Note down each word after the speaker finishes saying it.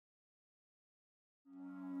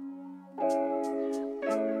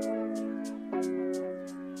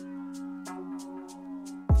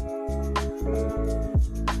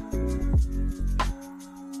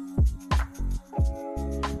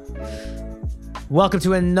Welcome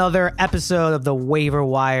to another episode of the Waiver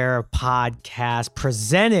Wire podcast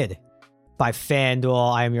presented by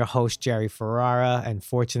FanDuel. I am your host, Jerry Ferrara, and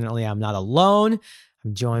fortunately, I'm not alone.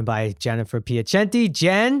 I'm joined by Jennifer Piacenti.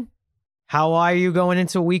 Jen, how are you going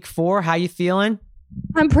into week 4? How you feeling?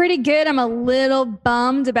 I'm pretty good. I'm a little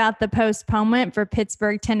bummed about the postponement for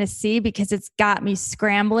Pittsburgh, Tennessee, because it's got me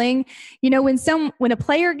scrambling. You know, when a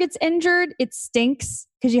player gets injured, it stinks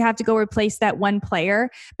because you have to go replace that one player.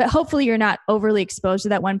 But hopefully you're not overly exposed to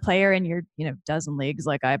that one player in your, dozen leagues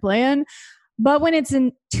like I play in. But when it's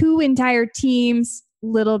in 2 entire teams, a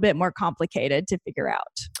little bit more complicated to figure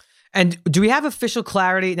out. And do we have official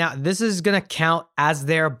clarity? Now, this is going to count as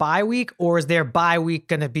their bye week, or is their bye week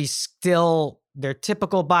going to be still their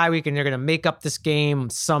typical bye week and they're going to make up this game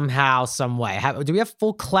somehow, some way? Do we have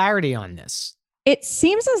full clarity on this? It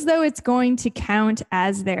seems as though it's going to count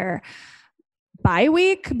as their bye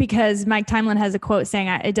week because Mike Tomlin has a quote saying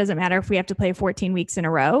it doesn't matter if we have to play 14 weeks in a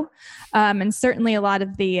row. And certainly a lot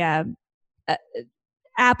of the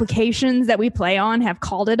applications that we play on have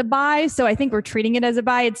called it a bye. So I think we're treating it as a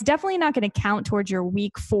bye. It's definitely not going to count towards your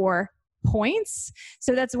week 4 points.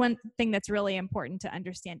 So that's one thing that's really important to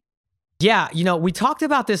understand. Yeah, we talked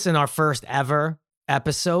about this in our first ever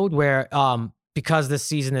episode where because this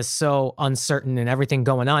season is so uncertain and everything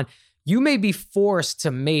going on, you may be forced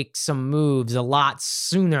to make some moves a lot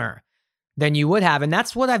sooner than you would have. And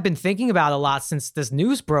that's what I've been thinking about a lot since this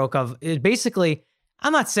news broke of it. Basically,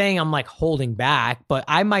 I'm not saying I'm like holding back, but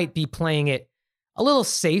I might be playing it a little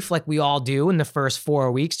safe like we all do in the first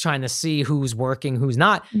 4 weeks, trying to see who's working, who's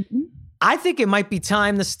not. Mm-hmm. I think it might be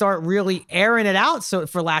time to start really airing it out, so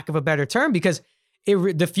for lack of a better term, because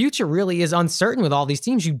the future really is uncertain with all these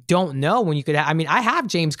teams. You don't know when you could I have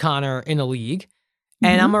James Conner in a league,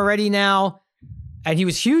 and I'm already now, and he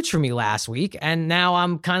was huge for me last week, and now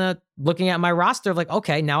I'm kind of looking at my roster of like,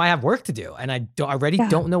 okay, now I have work to do, and I already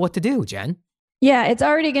don't know what to do, Jen. Yeah, it's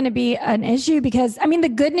already going to be an issue because, the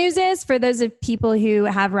good news is for those of people who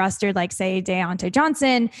have rostered, like, say, Deontay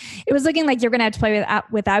Johnson, it was looking like you're going to have to play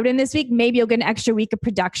without him this week. Maybe you'll get an extra week of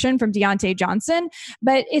production from Deontay Johnson,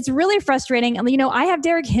 but it's really frustrating. I have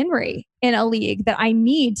Derrick Henry in a league that I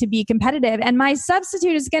need to be competitive, and my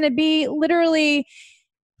substitute is going to be literally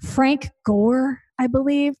Frank Gore, I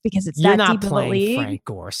believe, because it's You're that not deep of a league. Frank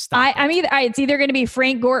Gore. Stop. It's either going to be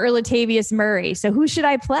Frank Gore or Latavius Murray. So who should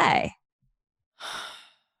I play?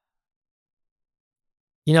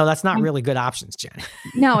 That's not really good options, Jen.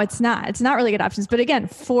 No, it's not. It's not really good options. But again,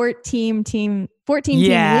 14 team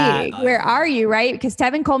league. Where are you, right? Because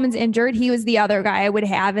Tevin Coleman's injured. He was the other guy I would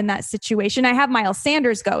have in that situation. I have Miles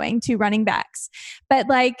Sanders going, 2 running backs. But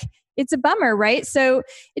it's a bummer, right? So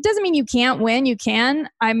it doesn't mean you can't win. You can.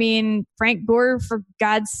 Frank Gore, for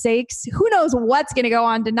God's sakes, who knows what's going to go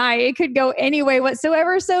on tonight? It could go any way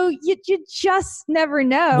whatsoever. So you just never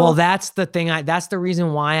know. Well, that's the thing. That's the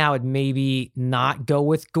reason why I would maybe not go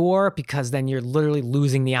with Gore, because then you're literally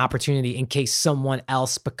losing the opportunity in case someone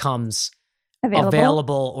else becomes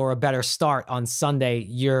available or a better start on Sunday.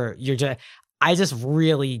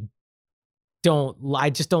 I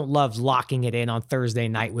just don't love locking it in on Thursday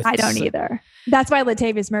night with. I don't either. That's why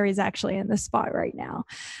Latavius Murray is actually in this spot right now.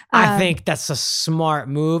 I think that's a smart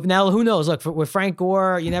move. Now, who knows? Look, with Frank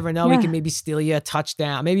Gore, you never know. He can maybe steal you a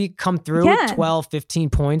touchdown, maybe come through with 12,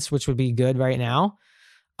 15 points, which would be good right now.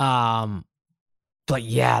 But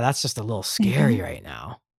yeah, that's just a little scary right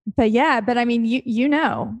now. But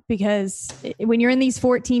because when you're in these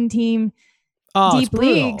 14 team deep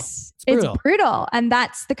leagues, it's brutal. And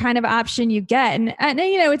that's the kind of option you get. And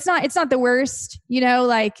it's not the worst,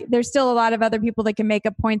 there's still a lot of other people that can make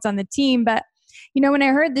up points on the team. But, when I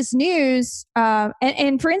heard this news,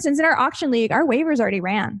 and for instance, in our auction league, our waivers already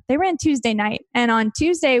ran. They ran Tuesday night. And on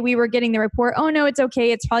Tuesday, we were getting the report, oh no, it's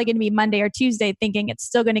okay. It's probably going to be Monday or Tuesday, thinking it's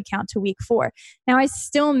still going to count to week 4. Now, I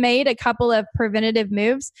still made a couple of preventative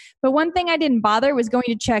moves, but one thing I didn't bother was going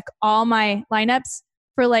to check all my lineups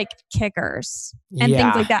for kickers and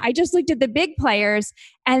things like that. I just looked at the big players,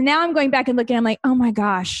 and now I'm going back and looking, I'm like, oh my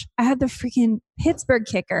gosh, I have the freaking Pittsburgh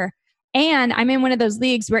kicker. And I'm in one of those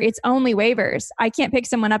leagues where it's only waivers. I can't pick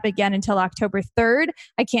someone up again until October 3rd.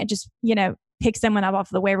 I can't just, pick someone up off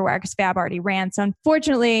the waiver wire because Fab already ran. So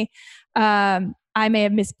unfortunately, I may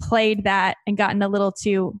have misplayed that and gotten a little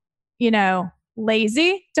too,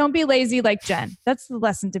 lazy. Don't be lazy like Jen. That's the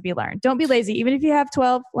lesson to be learned. Don't be lazy. Even if you have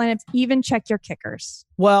 12 lineups, even check your kickers.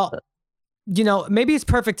 Well, maybe it's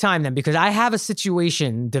perfect time then, because I have a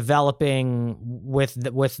situation developing with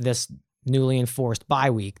this newly enforced bye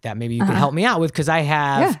week that maybe you could help me out with, because I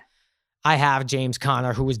have James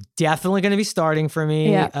Conner, who is definitely going to be starting for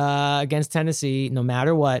me against Tennessee, no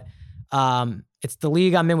matter what. It's the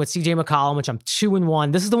league I'm in with CJ McCollum, which I'm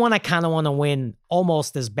 2-1. This is the one I kind of want to win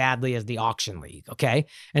almost as badly as the auction league. Okay.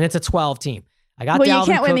 And it's a 12 team. I got Dalvin you can't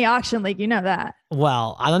Cook. win the auction league. You know that.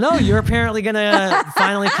 Well, I don't know. You're apparently going to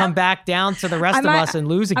finally come back down to the rest of us and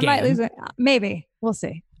lose a game. I might lose it. Maybe. We'll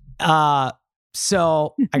see.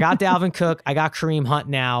 So I got Dalvin Cook. I got Kareem Hunt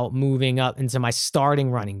now moving up into my starting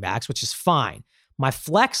running backs, which is fine. My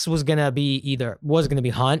flex was going to be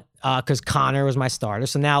Hunt because Connor was my starter.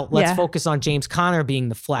 So now let's focus on James Conner being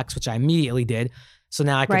the flex, which I immediately did. So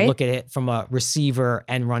now I can look at it from a receiver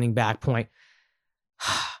and running back point.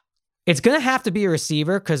 It's going to have to be a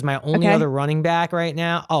receiver because my only other running back right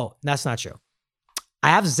now. Oh, that's not true. I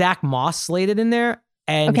have Zach Moss slated in there,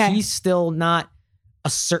 and he's still not a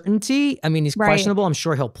certainty. I mean, he's questionable. I'm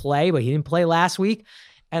sure he'll play, but he didn't play last week.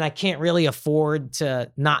 And I can't really afford to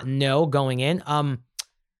not know going in.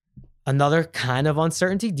 Another kind of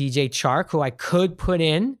uncertainty, DJ Chark, who I could put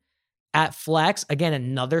in at flex. Again,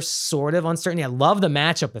 another sort of uncertainty. I love the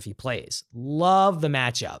matchup if he plays.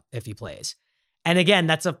 And again,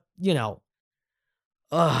 that's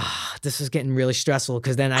this is getting really stressful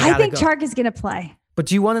because then I think Chark is going to play. But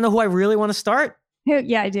do you want to know who I really want to start?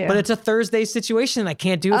 Yeah, I do. But it's a Thursday situation and I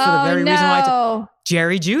can't do it for the very reason why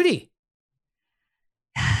Jerry Jeudy.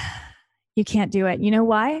 You can't do it. You know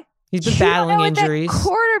why? He's been battling injuries. What that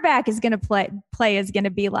quarterback is going to play is going to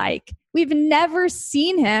be like. We've never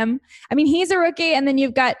seen him. I mean, he's a rookie, and then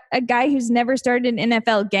you've got a guy who's never started an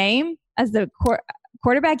NFL game as the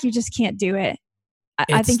quarterback. You just can't do it.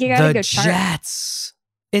 I think you got to go Jets.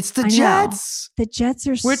 It's the Jets. The Jets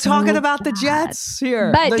are We're talking about the Jets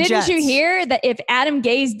here. But didn't you hear that if Adam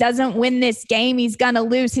Gase doesn't win this game, he's going to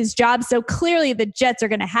lose his job? So clearly the Jets are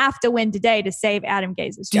going to have to win today to save Adam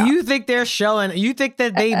Gase's job. Do you think they're showing, you think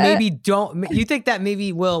that they you think that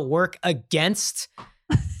maybe will work against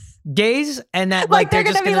Gase and that like they're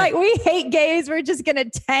going to be like, we hate Gase. We're just going to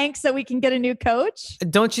tank so we can get a new coach.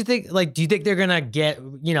 Don't you think, do you think they're going to get,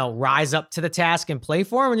 rise up to the task and play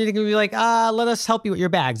for him? And you're going to be like, let us help you with your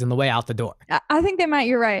bags on the way out the door. I think they might.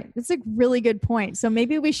 You're right. That's a really good point. So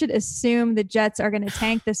maybe we should assume the Jets are going to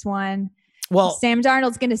tank this one. Well, Sam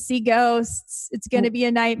Darnold's going to see ghosts. It's going to be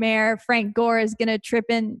a nightmare. Frank Gore is going to trip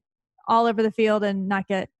in all over the field and not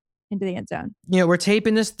get into the end zone. We're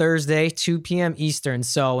taping this Thursday, 2 p.m. Eastern.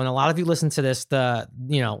 So when a lot of you listen to this, the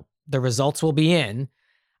results will be in.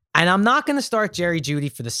 And I'm not going to start Jerry Jeudy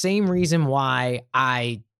for the same reason why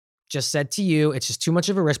I just said to you, it's just too much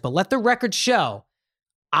of a risk. But let the record show,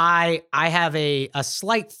 I have a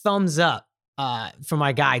slight thumbs up for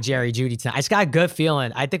my guy, Jerry Jeudy tonight. I just got a good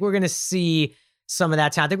feeling. I think we're going to see some of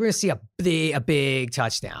that time. I think we're going to see a big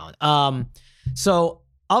touchdown. So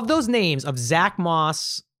of those names of Zach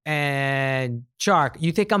Moss and Chark,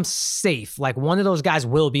 you think I'm safe? Like one of those guys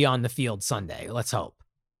will be on the field Sunday. Let's hope.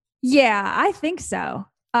 Yeah, I think so.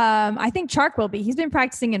 I think Chark will be. He's been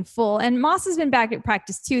practicing in full, and Moss has been back at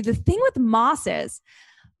practice too. The thing with Moss is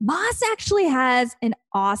Moss actually has an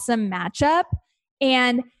awesome matchup,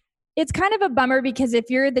 and it's kind of a bummer because if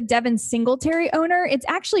you're the Devin Singletary owner, it's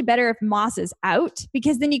actually better if Moss is out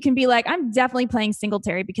because then you can be like, I'm definitely playing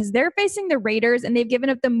Singletary because they're facing the Raiders and they've given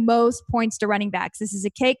up the most points to running backs. This is a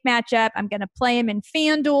cake matchup. I'm going to play him in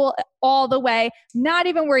FanDuel all the way. Not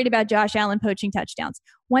even worried about Josh Allen poaching touchdowns.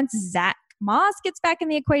 Once Zach Moss gets back in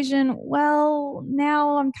the equation, well,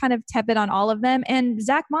 now I'm kind of tepid on all of them. And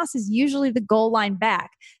Zach Moss is usually the goal line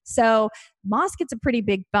back. So Moss gets a pretty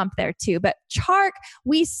big bump there too. But Chark,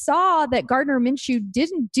 we saw that Gardner Minshew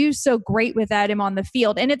didn't do so great without him on the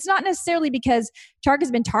field. And it's not necessarily because Chark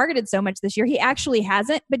has been targeted so much this year. He actually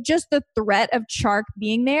hasn't, but just the threat of Chark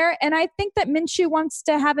being there. And I think that Minshew wants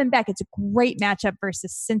to have him back. It's a great matchup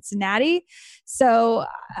versus Cincinnati. So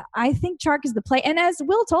I think Chark is the play. And as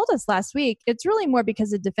Will told us last week, it's really more because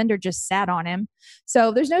the defender just sat on him.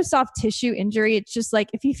 So there's no soft tissue injury. It's just like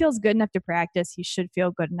if he feels good enough to practice, he should feel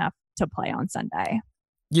good enough to play on Sunday.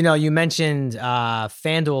 You mentioned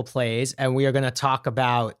FanDuel plays, and we are going to talk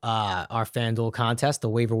about our FanDuel contest, the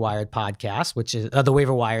Waiver Wired podcast, which is the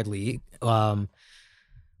Waiver Wired League,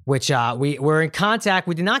 which we're in contact.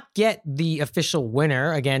 We did not get the official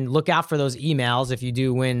winner. Again, look out for those emails if you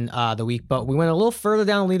do win the week. But we went a little further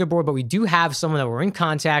down the leaderboard, but we do have someone that we're in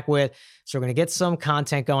contact with. So we're going to get some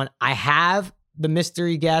content going. I have the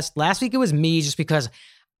mystery guest. Last week it was me just because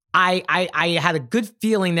I had a good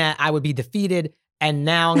feeling that I would be defeated. And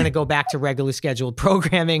now I'm going to go back to regularly scheduled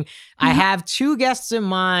programming. I have two guests in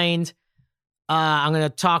mind. I'm going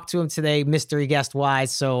to talk to him today, mystery guest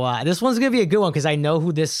wise. So this one's going to be a good one because I know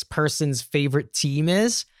who this person's favorite team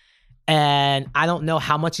is. And I don't know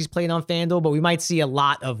how much he's played on FanDuel, but we might see a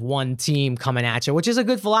lot of one team coming at you, which is a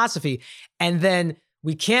good philosophy. And then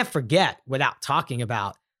we can't forget, without talking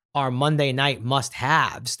about our Monday night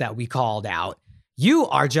must-haves that we called out. You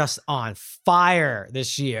are just on fire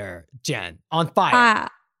this year, Jen. On fire.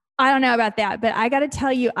 I don't know about that, but I got to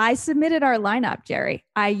tell you, I submitted our lineup, Jerry.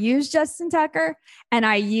 I used Justin Tucker and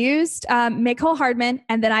I used Mecole Hardman,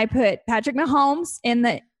 and then I put Patrick Mahomes in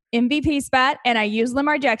the MVP spot, and I used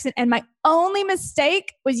Lamar Jackson. And my only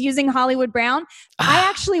mistake was using Hollywood Brown. I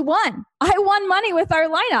actually won. I won money with our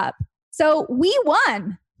lineup. So we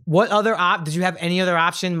won. What other did you have any other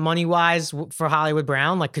option money wise for Hollywood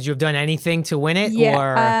Brown? Like, could you have done anything to win it? Yeah,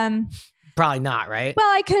 or probably not, right?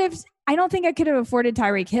 Well, I could have. I don't think I could have afforded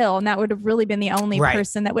Tyreek Hill, and that would have really been the only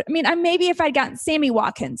person that would. I mean, maybe if I'd gotten Sammy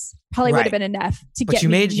Watkins, probably would have been enough to get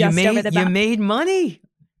me just over the bump. You made money.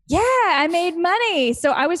 Yeah, I made money.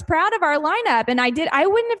 So I was proud of our lineup, and I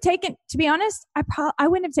wouldn't have taken, to be honest, I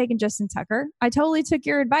wouldn't have taken Justin Tucker. I totally took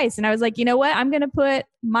your advice, and I was like, you know what? I'm going to put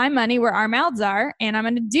my money where our mouths are, and I'm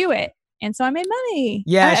going to do it. And so I made money.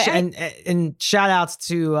 Yeah, and shout outs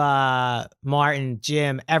to Martin,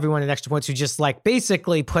 Jim, everyone at Extra Points who just like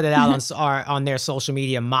basically put it out on their social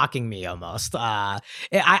media, mocking me almost.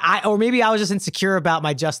 Or maybe I was just insecure about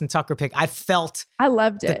my Justin Tucker pick. I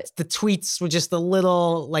loved it. The tweets were just a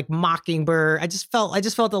little like mockingbird. I just felt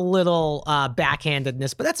a little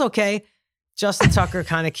backhandedness, but that's okay. Justin Tucker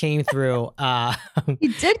kind of came through. He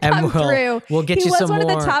did come through. We'll get you some more. He was one of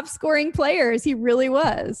the top scoring players. He really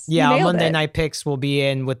was. Yeah, Monday Night Picks will be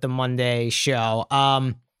in with the Monday show.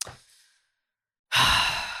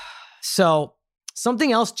 So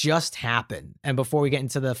something else just happened. And before we get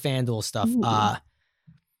into the FanDuel stuff,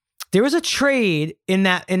 there was a trade in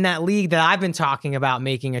that league that I've been talking about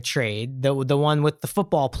making a trade. The one with the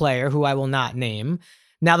football player who I will not name.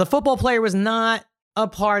 Now, the football player was not a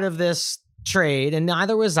part of this trade, and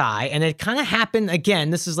neither was I. And it kind of happened again.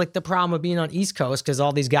 This is like the problem of being on East Coast because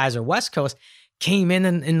all these guys are West Coast. Came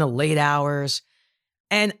in the late hours.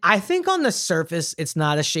 And I think on the surface, it's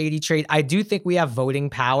not a shady trade. I do think we have voting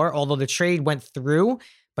power, although the trade went through.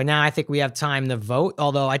 But now I think we have time to vote,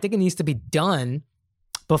 although I think it needs to be done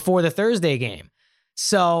before the Thursday game.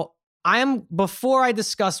 So before I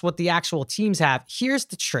discuss what the actual teams have, here's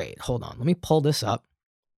the trade. Hold on. Let me pull this up.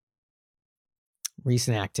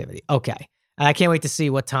 Recent activity. Okay. I can't wait to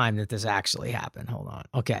see what time that this actually happened. Hold on.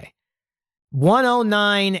 Okay.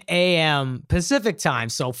 1:09 a.m. Pacific time.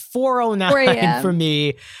 So 4:09 for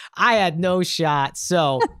me. I had no shot.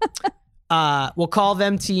 So we'll call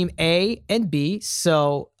them team A and B.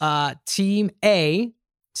 So team A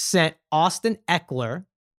sent Austin Ekeler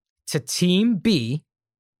to team B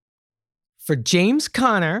for James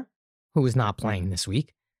Conner, who is not playing this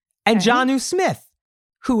week, and Jonnu Smith,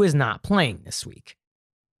 who is not playing this week.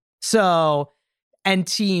 So, and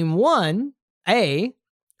team 1A,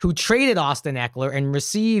 who traded Austin Ekeler and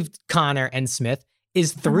received Conner and Smith,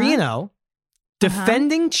 is 3-0,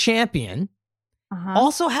 defending champion,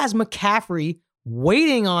 also has McCaffrey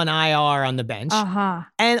waiting on IR on the bench,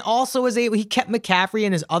 and also he kept McCaffrey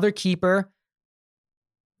and his other keeper,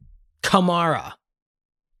 Kamara.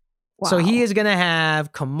 Wow. So he is going to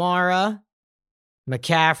have Kamara,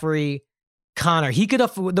 McCaffrey, Conner. He could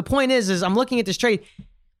afford. The point is I'm looking at this trade.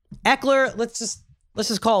 Ekeler, let's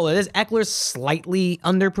just call it. Is Ekeler slightly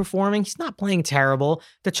underperforming? He's not playing terrible.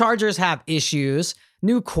 The Chargers have issues.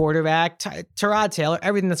 New quarterback, Tyrod Taylor,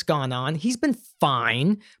 everything that's gone on. He's been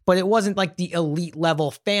fine, but it wasn't like the elite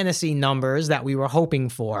level fantasy numbers that we were hoping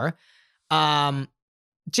for.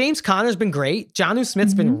 James Conner's been great. Jonnu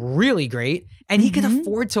Smith's been really great, and he can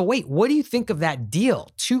afford to wait. What do you think of that deal?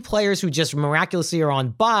 Two players who just miraculously are on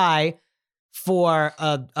bye for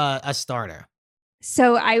a starter.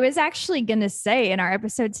 So I was actually going to say in our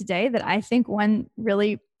episode today that I think one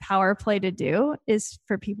really power play to do is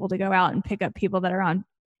for people to go out and pick up people that are on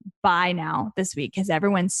bye now this week because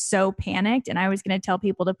everyone's so panicked. And I was going to tell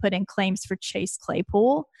people to put in claims for Chase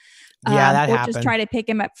Claypool. Yeah, that happened. Or just try to pick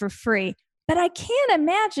him up for free. But I can't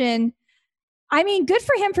imagine. I mean, good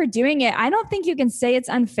for him for doing it. I don't think you can say it's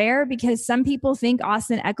unfair because some people think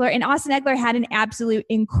Austin Ekeler had an absolute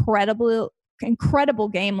incredible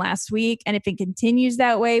game last week. And if it continues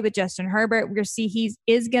that way with Justin Herbert, we're going to see he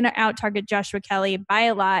is going to out-target Joshua Kelly by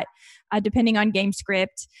a lot, depending on game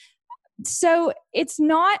script. So it's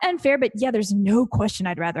not unfair, but yeah, there's no question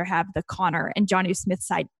I'd rather have the Conner and Jonnu Smith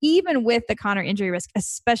side, even with the Conner injury risk,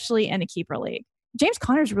 especially in a keeper league. James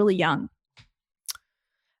Conner's really young.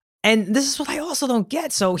 And this is what I also don't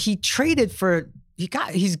get. So he traded for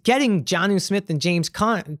he's getting Jonnu Smith and James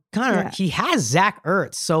Conner. Yeah. He has Zach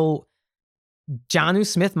Ertz, so Jonnu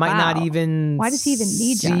Smith might not even. Why does he even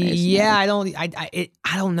need Jonnu Smith? Yeah, I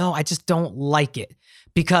don't know. I just don't like it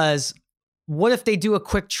because what if they do a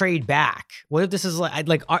quick trade back? What if this is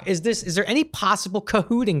is there any possible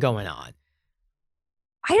cahooting going on?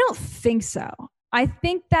 I don't think so. I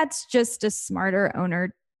think that's just a smarter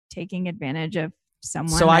owner taking advantage of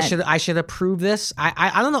someone. So I should approve this.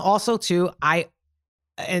 I don't know. Also, too,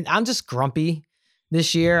 I'm just grumpy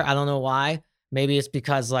this year. I don't know why. Maybe it's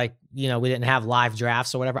because we didn't have live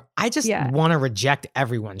drafts or whatever. I just want to reject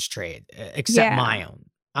everyone's trade except my own.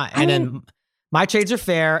 Then my trades are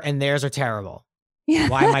fair and theirs are terrible. Yeah.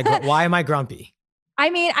 Why am I grumpy? I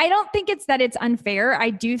mean, I don't think it's that it's unfair. I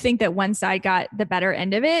do think that one side got the better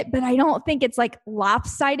end of it, but I don't think it's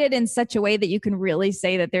lopsided in such a way that you can really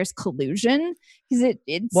say that there's collusion because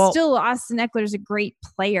still Austin Eckler's a great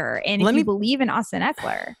player. And if you believe in Austin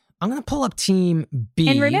Eckler, I'm going to pull up Team B.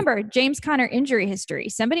 And remember, James Conner injury history.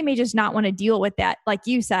 Somebody may just not want to deal with that. Like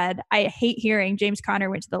you said, I hate hearing James Conner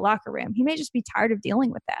went to the locker room. He may just be tired of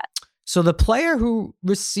dealing with that. So the player who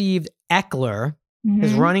received Eckler,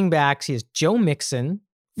 his running backs, he has Joe Mixon.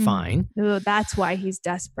 Fine. Ooh, that's why he's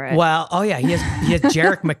desperate. Well, he has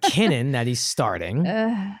Jerick McKinnon that he's starting.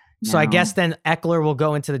 So I guess then Eckler will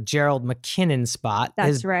go into the Gerald McKinnon spot.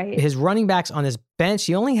 That's right. His running backs on his bench,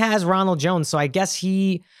 he only has Ronald Jones. So I guess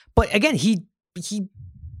but again, he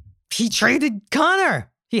traded Connor.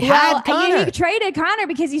 He traded Connor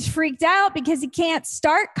because he's freaked out because he can't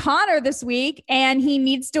start Connor this week and he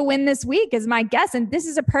needs to win this week is my guess. And this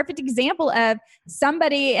is a perfect example of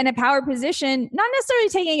somebody in a power position, not necessarily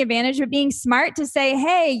taking advantage, but being smart to say,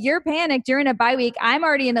 hey, you're panicked. You're in a bye week. I'm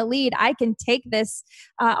already in a lead. I can take this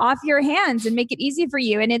off your hands and make it easy for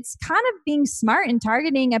you. And it's kind of being smart and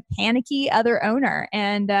targeting a panicky other owner.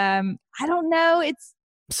 And I don't know.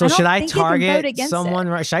 So should I target someone?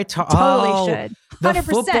 Right? Should I totally should.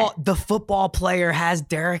 100%. The football player has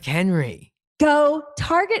Derrick Henry. Go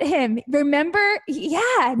target him. Remember?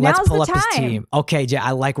 Yeah. Let's pull up his team. Okay, Jen.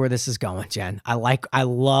 I like where this is going, Jen. I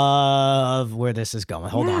love where this is going.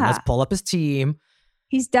 Hold on. Let's pull up his team.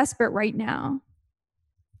 He's desperate right now.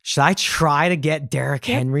 Should I try to get Derrick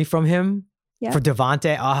Henry from him for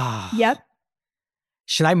Devontae? Yep.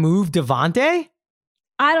 Should I move Devontae?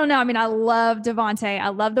 I don't know. I mean, I love Devontae. I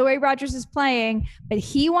love the way Rodgers is playing, but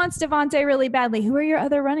he wants Devontae really badly. Who are your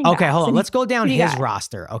other running backs? Okay, hold on. Let's go down his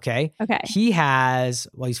roster, okay? Okay. He's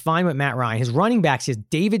fine with Matt Ryan. His running backs, he has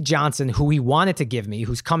David Johnson, who he wanted to give me,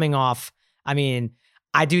 who's coming off. I mean,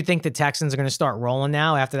 I do think the Texans are going to start rolling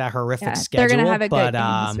now after that horrific schedule. They're going to have a good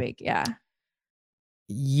game this week, yeah.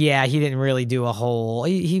 Yeah, he didn't really do a whole...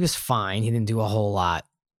 He was fine. He didn't do a whole lot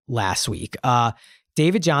last week.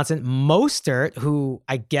 David Johnson, Mostert, who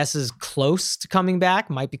I guess is close to coming back,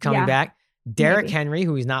 might be coming back. Derrick Henry,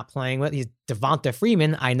 who he's not playing with. He's Devonta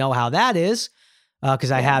Freeman. I know how that is because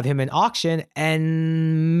I have him in auction.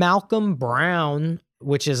 And Malcolm Brown,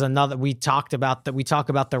 which is another, we talk about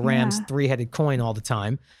the Rams three-headed coin all the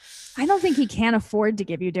time. I don't think he can afford to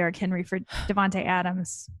give you Derrick Henry for Devontae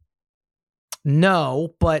Adams.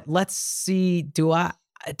 No, but let's see.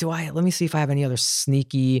 Let me see if I have any other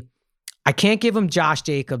sneaky... I can't give him Josh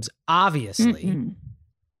Jacobs, obviously. Mm-mm.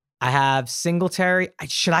 I have Singletary.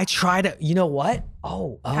 Should I try to, you know what?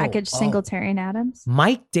 Package Singletary and Adams.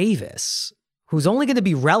 Mike Davis, who's only going to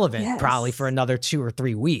be relevant probably for another 2 or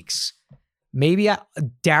 3 weeks. Maybe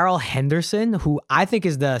Darrell Henderson, who I think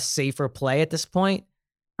is the safer play at this point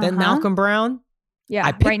than Malcolm Brown. Yeah,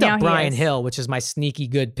 I picked up Brian Hill, which is my sneaky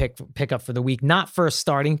good pickup for the week, not for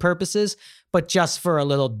starting purposes, but just for a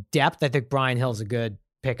little depth. I think Brian Hill's a good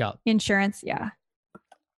pickup. Insurance, yeah.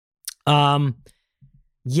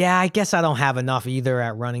 Yeah, I guess I don't have enough either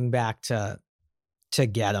at running back to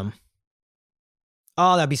get him.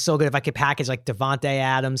 Oh, that'd be so good if I could package like Devontae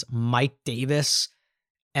Adams, Mike Davis,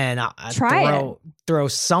 and throw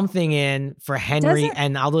something in for Henry,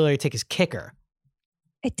 and I'll literally take his kicker.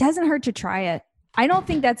 It doesn't hurt to try it. I don't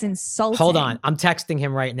think that's insulting. Hold on. I'm texting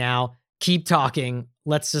him right now. Keep talking.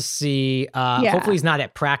 Let's just see. Hopefully he's not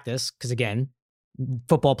at practice because, again,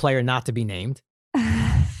 football player not to be named.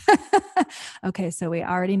 Okay, so we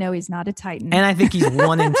already know he's not a Titan. And I think he's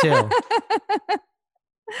 1 and 2. All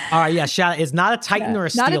right, yeah, shout out. It's not a Titan or a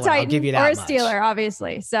Steeler. Not a Titan I'll give you that or a Steeler,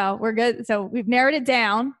 obviously. So we're good. So we've narrowed it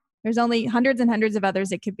down. There's only hundreds and hundreds of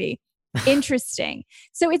others it could be. Interesting.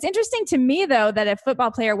 So it's interesting to me, though, that a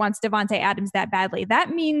football player wants Devontae Adams that badly. That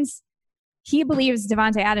means he believes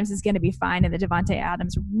Devontae Adams is going to be fine and that Devontae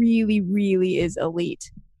Adams really, really is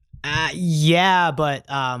elite. Yeah, but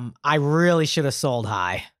I really should have sold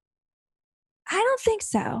high. I don't think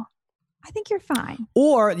so. I think you're fine.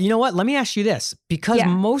 Or, you know what? Let me ask you this. Because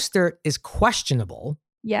Mostert is questionable.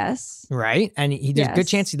 Yes. Right? And there's a good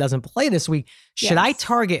chance he doesn't play this week. Should I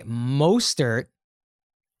target Mostert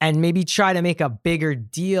and maybe try to make a bigger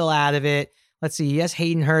deal out of it? Let's see. He has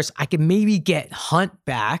Hayden Hurst. I could maybe get Hunt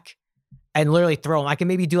back and literally throw him. I can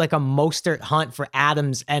maybe do like a Mostert Hunt for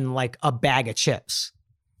Adams and like a bag of chips.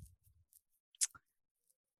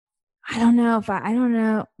 I don't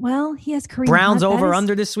know. Well, he has Kareem Browns Hunt. over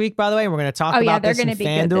under this week, by the way. We're going to talk about this in FanDuel. They're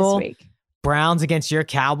going to be good this week. Browns against your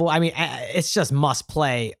Cowboy. I mean, it's just must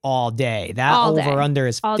play all day. That over under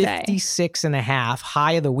is 56.5,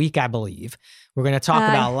 high of the week, I believe. We're going to talk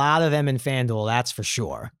about a lot of them in FanDuel. That's for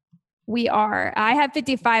sure. We are. I have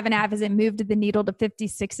 55.5 as it moved the needle to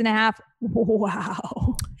 56.5.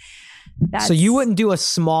 Wow. So you wouldn't do a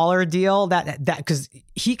smaller deal that because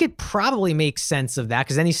he could probably make sense of that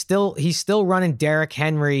because then he's still running Derrick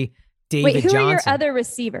Henry, David Johnson. Wait, who are your other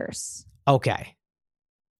receivers? Okay.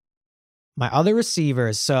 My other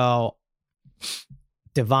receivers. So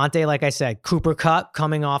Devontae, like I said, Cooper Kupp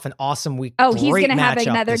coming off an awesome week. Oh, he's going to have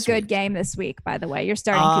another good game this week, by the way. You're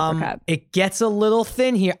starting Cooper Kupp. It gets a little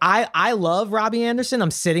thin here. I love Robbie Anderson.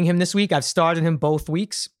 I'm sitting him this week. I've started him both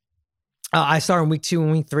weeks. I started in week 2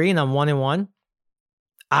 and week 3, and I'm 1-1.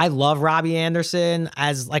 I love Robbie Anderson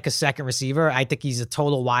as like a second receiver. I think he's a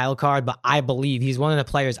total wild card, but I believe he's one of the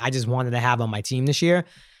players I just wanted to have on my team this year.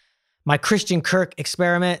 My Christian Kirk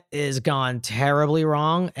experiment is gone terribly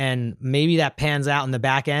wrong, and maybe that pans out in the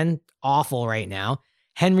back end. Awful right now.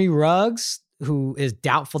 Henry Ruggs, who is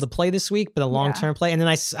doubtful to play this week, but a long-term play. And then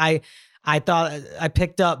I thought I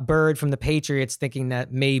picked up Bird from the Patriots thinking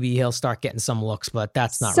that maybe he'll start getting some looks, but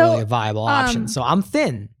that's not really a viable option. So I'm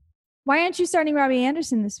thin. Why aren't you starting Robbie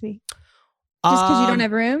Anderson this week? Just because you don't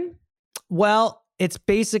have room? Well, it's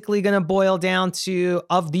basically going to boil down to,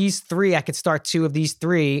 of these 3, I could start 2 of these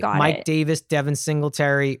 3. Mike Davis, Devin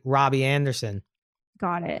Singletary, Robbie Anderson.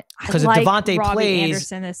 Got it. Because if Devontae Robbie plays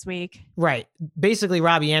Anderson this week. Right. Basically,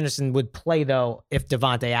 Robbie Anderson would play, though, if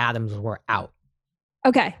Devontae Adams were out.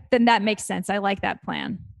 Okay, then that makes sense. I like that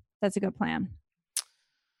plan. That's a good plan.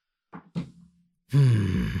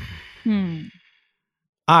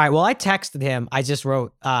 All right. Well, I texted him. I just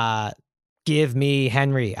wrote, give me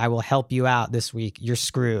Henry. I will help you out this week. You're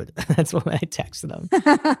screwed. That's what I texted him.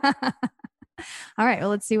 All right. Well,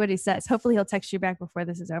 let's see what he says. Hopefully he'll text you back before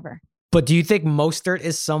this is over. But do you think Mostert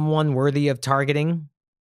is someone worthy of targeting?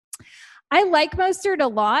 I like Mostert a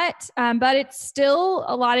lot, but it's still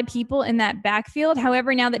a lot of people in that backfield.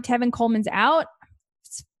 However, now that Tevin Coleman's out,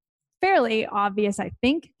 it's fairly obvious, I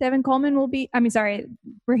think, Raheem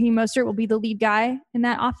Mostert will be the lead guy in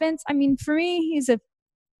that offense. I mean, for me, he's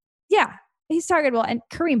targetable. And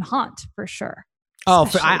Kareem Hunt, for sure. Oh,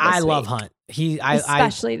 I love Hunt.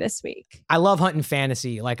 Especially this week. I love Hunt in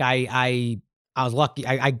fantasy. Like I was lucky.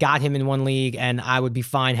 I got him in 1 league, and I would be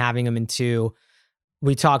fine having him in 2.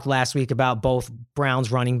 We talked last week about both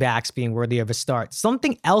Browns running backs being worthy of a start.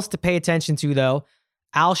 Something else to pay attention to, though,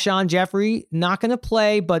 Alshon Jeffrey, not going to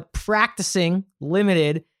play, but practicing,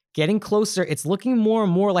 limited, getting closer. It's looking more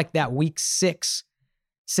and more like that week 6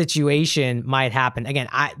 situation might happen. Again,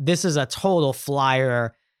 this is a total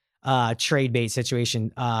flyer trade bait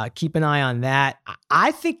situation. Keep an eye on that.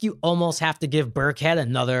 I think you almost have to give Burkhead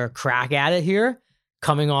another crack at it here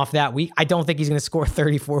coming off that week. I don't think he's going to score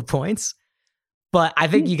 34 points. But I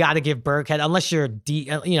think you got to give Burkhead, unless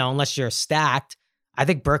you're stacked. I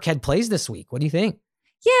think Burkhead plays this week. What do you think?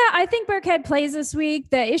 Yeah, I think Burkhead plays this week.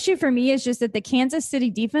 The issue for me is just that the Kansas City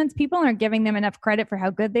defense, people aren't giving them enough credit for how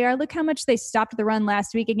good they are. Look how much they stopped the run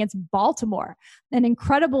last week against Baltimore, an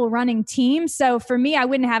incredible running team. So for me, I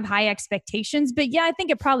wouldn't have high expectations. But yeah, I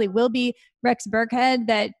think it probably will be Rex Burkhead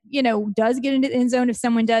that, does get into the end zone if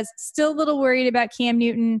someone does. Still a little worried about Cam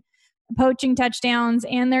Newton poaching touchdowns,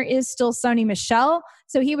 and there is still Sony Michel.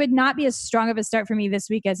 So he would not be as strong of a start for me this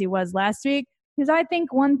week as he was last week. Because I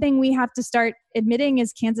think one thing we have to start admitting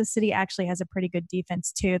is Kansas City actually has a pretty good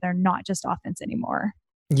defense too. They're not just offense anymore.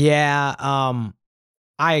 Yeah,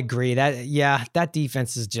 I agree. That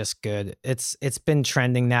defense is just good. It's been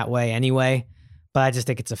trending that way anyway, but I just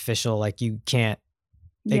think it's official. Like you can't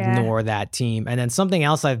ignore that team. And then something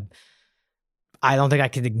else I don't think I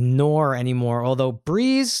could ignore anymore. Although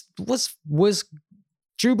Drew Brees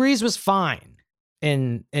was fine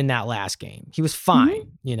in that last game. He was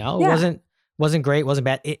fine. It wasn't great, wasn't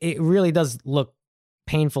bad. It really does look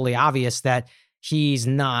painfully obvious that he's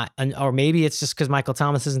not, or maybe it's just because Michael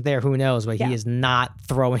Thomas isn't there. Who knows? But he is not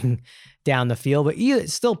throwing down the field. But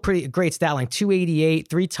it's still pretty great stat line: 288,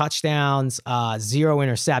 3 touchdowns, 0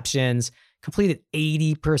 interceptions, completed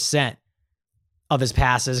 80% of his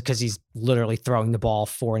passes because he's literally throwing the ball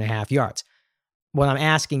 4.5 yards. What I'm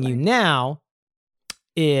asking you now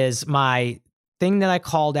is my thing that I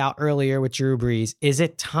called out earlier with Drew Brees. Is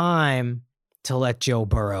it time to let Joe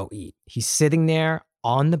Burrow eat? He's sitting there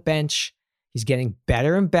on the bench. He's getting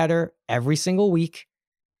better and better every single week.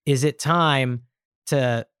 Is it time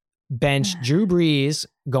to bench Drew Brees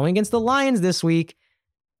going against the Lions this week,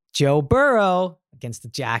 Joe Burrow against the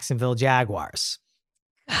Jacksonville Jaguars?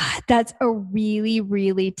 God, that's a really,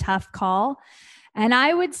 really tough call. And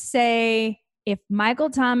I would say if Michael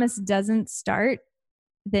Thomas doesn't start,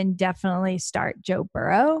 then definitely start Joe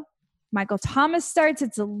Burrow. Michael Thomas starts,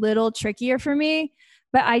 it's a little trickier for me,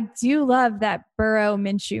 but I do love that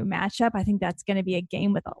Burrow-Minshew matchup. I think that's going to be a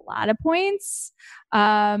game with a lot of points,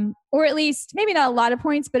 or at least maybe not a lot of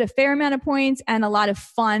points, but a fair amount of points and a lot of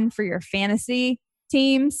fun for your fantasy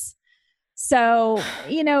teams. So,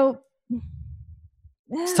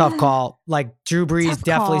 it's a tough call. Like Drew Brees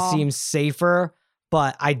definitely seems safer,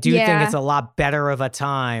 but I do think it's a lot better of a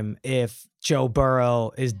time if Joe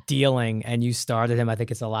Burrow is dealing and you started him. I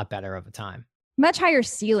think it's a lot better of a time. Much higher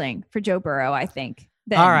ceiling for Joe Burrow, I think,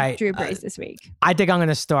 than Drew Brees this week. I think I'm going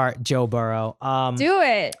to start Joe Burrow. Do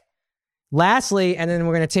it. Lastly, and then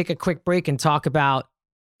we're going to take a quick break and talk about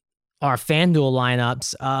our FanDuel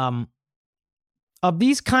lineups. Of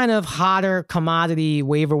these kind of hotter commodity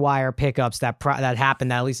waiver wire pickups that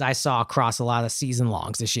happened, that at least I saw across a lot of season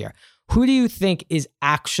longs this year, who do you think is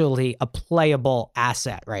actually a playable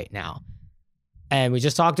asset right now? And we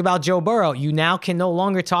just talked about Joe Burrow. You now can no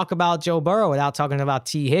longer talk about Joe Burrow without talking about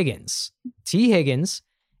T. Higgins. T. Higgins,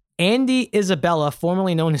 Andy Isabella,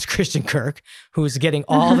 formerly known as Christian Kirk, who's getting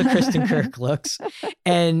all the Christian Kirk looks,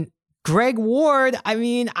 and Greg Ward. I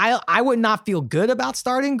mean, I would not feel good about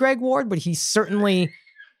starting Greg Ward, but he's certainly,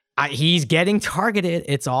 he's getting targeted.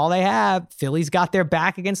 It's all they have. Philly's got their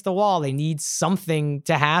back against the wall. They need something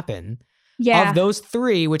to happen. Yeah. Of those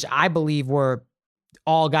three, which I believe were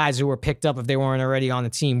all guys who were picked up, if they weren't already on the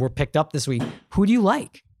team, were picked up this week, who do you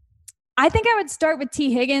like? I think I would start with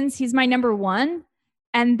T. Higgins. He's my number one.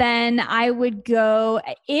 And then I would go,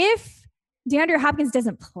 if DeAndre Hopkins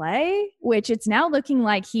doesn't play, which it's now looking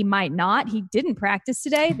like he might not, he didn't practice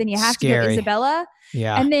today, then you have to go Isabella.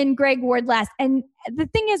 Yeah. And then Greg Ward last. And the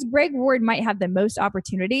thing is, Greg Ward might have the most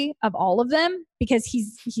opportunity of all of them because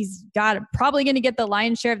he's probably going to get the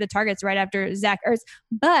lion's share of the targets right after Zach Ertz.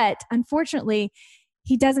 But unfortunately,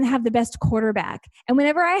 he doesn't have the best quarterback. And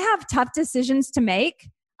whenever I have tough decisions to make,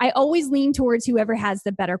 I always lean towards whoever has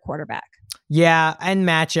the better quarterback. Yeah, and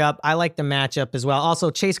matchup. I like the matchup as well. Also,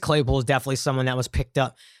 Chase Claypool is definitely someone that was picked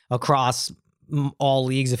up across all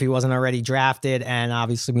leagues if he wasn't already drafted. And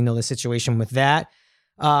obviously, we know the situation with that.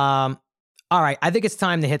 All right, I think it's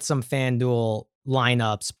time to hit some FanDuel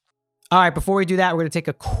lineups. All right, before we do that, we're going to take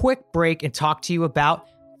a quick break and talk to you about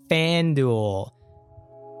FanDuel.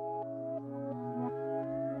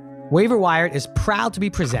 Waiver Wired is proud to be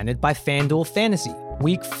presented by FanDuel Fantasy.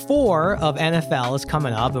 Week 4 of NFL is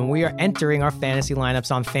coming up, and we are entering our fantasy lineups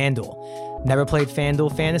on FanDuel. Never played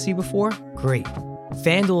FanDuel Fantasy before? Great.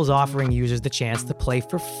 FanDuel is offering users the chance to play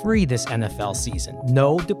for free this NFL season.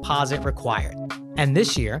 No deposit required. And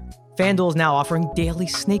this year, FanDuel is now offering daily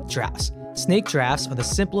snake drafts. Snake drafts are the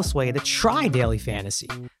simplest way to try daily fantasy.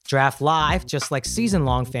 Draft live, just like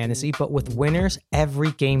season-long fantasy, but with winners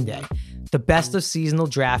every game day. The best of seasonal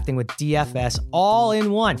drafting with DFS all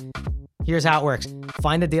in one. Here's how it works.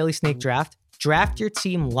 Find the daily snake draft, draft your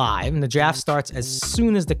team live, and the draft starts as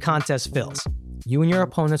soon as the contest fills. You and your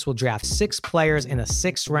opponents will draft 6 players in a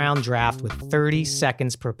 6-round draft with 30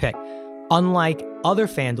 seconds per pick. Unlike other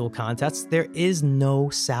FanDuel contests, there is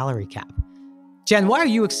no salary cap. Jen, why are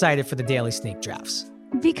you excited for the daily snake drafts?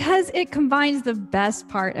 Because it combines the best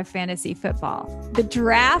part of fantasy football, the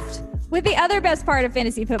draft, with the other best part of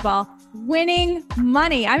fantasy football, winning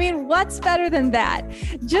money. I mean, what's better than that?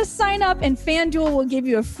 Just sign up and FanDuel will give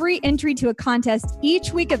you a free entry to a contest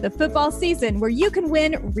each week of the football season where you can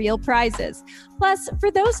win real prizes. Plus,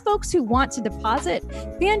 for those folks who want to deposit,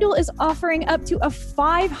 FanDuel is offering up to a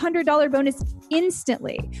 $500 bonus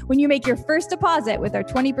instantly when you make your first deposit with our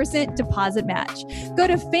 20% deposit match. Go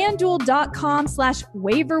to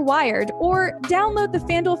FanDuel.com/waiverwired or download the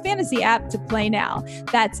FanDuel Fantasy app to play now.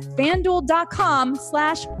 That's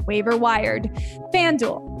FanDuel.com/waiverwired.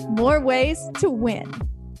 FanDuel, more ways to win.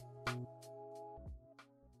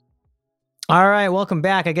 All right, welcome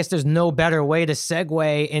back. I guess there's no better way to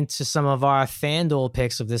segue into some of our FanDuel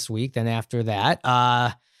picks of this week than after that.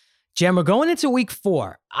 Jen, we're going into week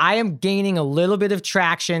 4. I am gaining a little bit of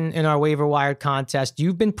traction in our waiver wire contest.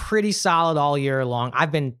 You've been pretty solid all year long.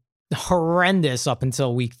 I've been horrendous up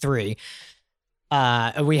until week 3.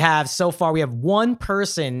 We have one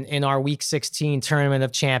person in our Week 16 Tournament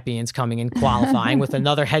of Champions coming in qualifying with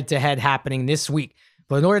another head-to-head happening this week.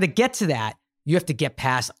 But in order to get to that, you have to get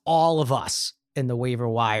past all of us in the waiver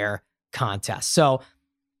wire contest. So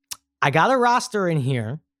I got a roster in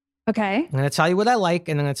here. Okay. I'm going to tell you what I like,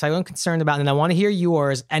 and I'm going to tell you what I'm concerned about, and I want to hear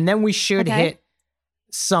yours, and then we should hit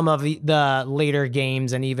some of the later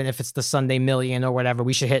games, and even if it's the Sunday Million or whatever,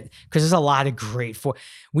 we should hit, because there's a lot of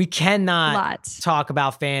we cannot talk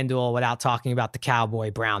about FanDuel without talking about the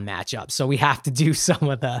Cowboy Brown matchup. So we have to do some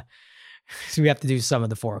of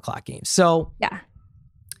the 4 o'clock games. So yeah.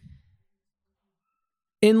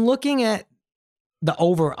 In looking at the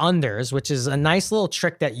over-unders, which is a nice little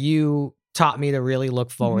trick that you taught me to really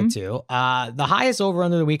look forward to. The highest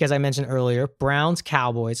over-under of the week, as I mentioned earlier, Browns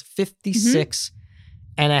Cowboys, 56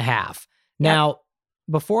 and a half. Now,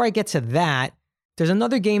 before I get to that, there's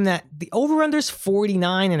another game that the over-under is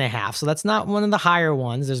 49 and a half. So that's not one of the higher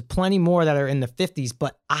ones. There's plenty more that are in the 50s,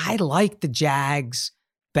 but I like the Jags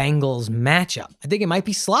Bengals matchup. I think it might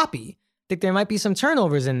be sloppy. I think there might be some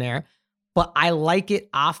turnovers in there, but I like it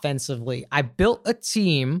offensively. I built a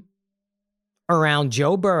team around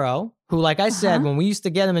Joe Burrow, who, like I said, when we used to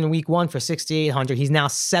get him in week 1 for 6,800, he's now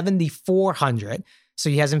 7,400. So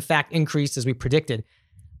he has, in fact, increased as we predicted.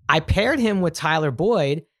 I paired him with Tyler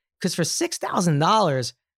Boyd because for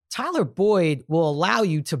 $6,000, Tyler Boyd will allow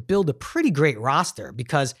you to build a pretty great roster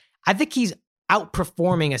because I think he's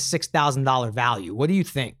outperforming a $6,000 value. What do you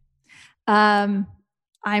think? I'm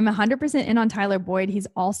 100% in on Tyler Boyd. He's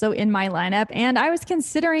also in my lineup, and I was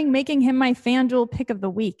considering making him my FanDuel pick of the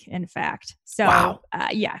week, in fact. So,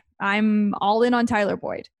 yeah, I'm all in on Tyler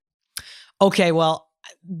Boyd. Okay, well,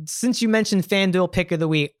 since you mentioned FanDuel pick of the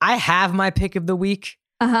week, I have my pick of the week.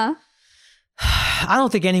 I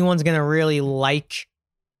don't think anyone's going to really like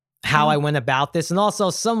how I went about this. And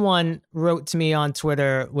also, someone wrote to me on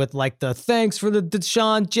Twitter with like the thanks for the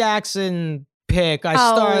Deshaun Jackson pick.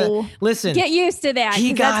 Listen, get used to that.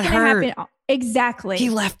 He got hurt. Happen. Exactly.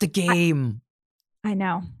 He left the game. I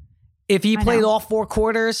know. If he played all 4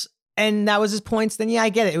 quarters and that was his points, then yeah, I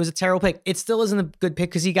get it. It was a terrible pick. It still isn't a good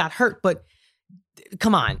pick because he got hurt, but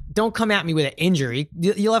come on, don't come at me with an injury.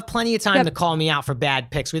 You'll have plenty of time to call me out for bad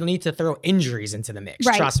picks. We don't need to throw injuries into the mix.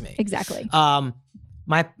 Right. Trust me. Exactly.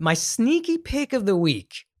 My sneaky pick of the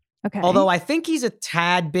week. Okay. Although I think he's a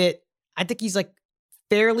tad bit, I think he's like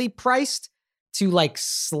fairly priced to like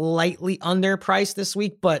slightly underpriced this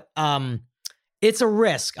week, but it's a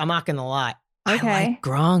risk. I'm not gonna lie. Okay. I like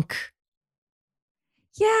Gronk.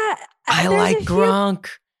 Yeah. I like Gronk.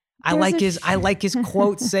 I like his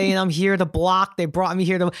quote saying, "I'm here to block. They brought me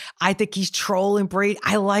here to." I think he's trolling Brady.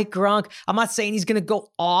 I like Gronk. I'm not saying he's gonna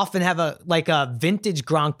go off and have a vintage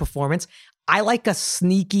Gronk performance. I like a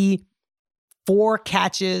sneaky 4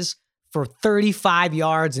 catches for 35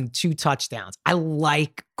 yards and 2 touchdowns. I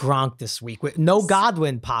like Gronk this week with no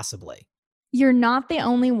Godwin possibly. You're not the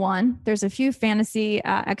only one. There's a few fantasy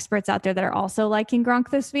experts out there that are also liking Gronk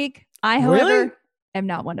this week. I, however, am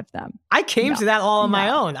not one of them. I came to that all on my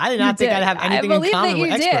own. I did not think I'd have anything in common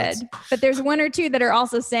with experts. But there's 1 or 2 that are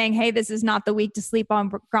also saying, hey, this is not the week to sleep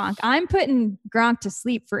on Gronk. I'm putting Gronk to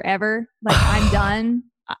sleep forever. Like, I'm done.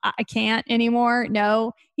 I can't anymore.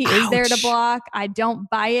 No, he is there to block. I don't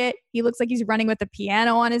buy it. He looks like he's running with a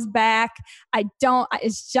piano on his back.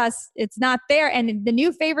 It's not there. And the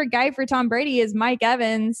new favorite guy for Tom Brady is Mike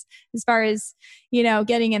Evans, as far as,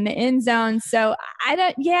 getting in the end zone. So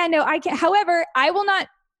I can't. However, I will not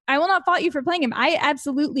fault you for playing him. I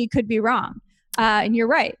absolutely could be wrong. And you're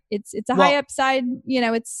right. It's a high upside,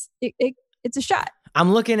 it's a shot.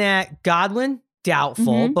 I'm looking at Godwin.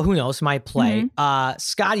 Doubtful, but who knows, might play.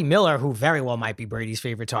 Scotty Miller, who very well might be Brady's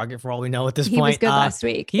favorite target for all we know at this point. He was good last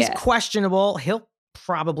week. He's questionable. He'll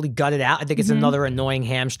probably gut it out. I think it's another annoying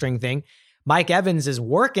hamstring thing. Mike Evans is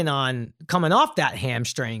working on coming off that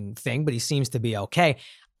hamstring thing, but he seems to be okay.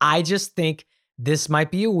 I just think this might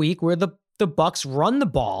be a week where the Bucs run the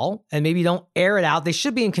ball and maybe don't air it out. They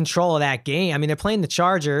should be in control of that game. I mean, they're playing the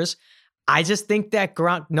Chargers. I just think that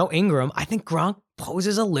Gronk, no Ingram, I think Gronk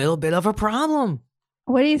poses a little bit of a problem.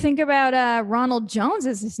 What do you think about Ronald Jones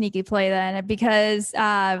as a sneaky play then? Because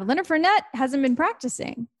Leonard Fournette hasn't been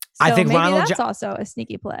practicing. So I think maybe that's also a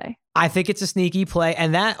sneaky play. I think it's a sneaky play.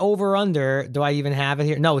 And that over-under, do I even have it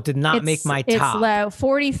here? No, it did not make my top. It's low,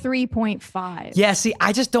 43.5. Yeah, see,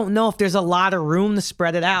 I just don't know if there's a lot of room to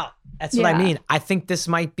spread it out. That's what I mean. I think this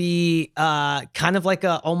might be kind of like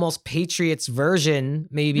a almost Patriots version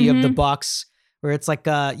maybe of the Bucs, where it's like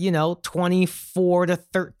a,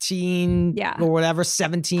 24-13 or whatever,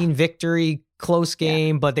 17 victory, close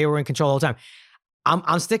game, but they were in control the whole time.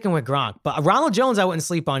 I'm sticking with Gronk, but Ronald Jones I wouldn't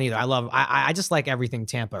sleep on either. I just like everything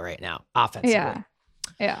Tampa right now offensively.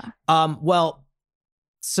 Yeah. Well,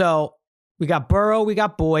 so we got Burrow, we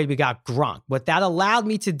got Boyd, we got Gronk. What that allowed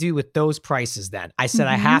me to do with those prices, then I said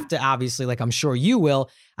I have to, obviously, like I'm sure you will,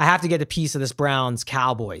 I have to get a piece of this Browns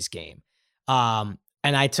Cowboys game. And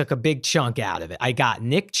I took a big chunk out of it. I got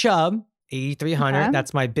Nick Chubb, 8,300.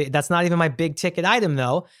 That's not even my big ticket item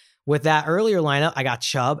though. With that earlier lineup, I got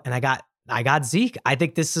Chubb and I got Zeke. I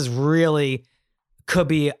think this is really could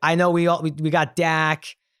be. I know we got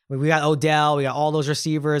Dak, we got Odell, we got all those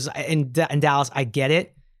receivers in Dallas. I get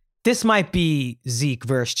it. This might be Zeke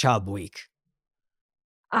versus Chubb week.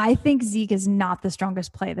 I think Zeke is not the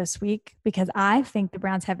strongest play this week because I think the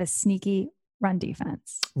Browns have a sneaky run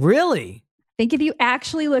defense. Really? I think if you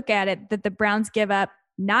actually look at it, that the Browns give up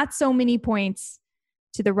not so many points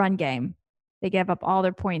to the run game. They give up all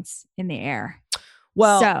their points in the air.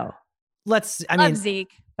 Well, so I love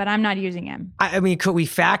Zeke, but I'm not using him. I mean, could we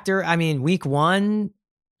factor? I mean, week 1,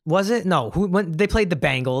 was it? No, when they played the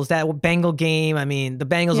Bengals, that Bengal game. I mean, the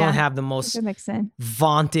Bengals don't have the most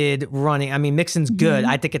vaunted running. I mean, Mixon's good.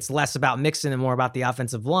 I think it's less about Mixon and more about the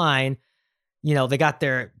offensive line. You know, they got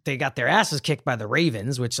their asses kicked by the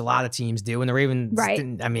Ravens, which a lot of teams do, and the Ravens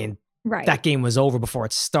didn't. I mean, that game was over before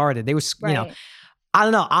it started. They was, you know. I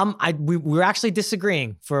don't know. We're actually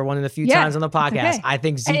disagreeing for one of the few times on the podcast. Okay. I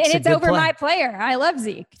think Zeke's and it's over my player. I love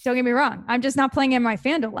Zeke. Don't get me wrong. I'm just not playing in my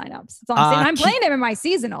FanDuel lineups. That's all I'm saying. I'm playing him in my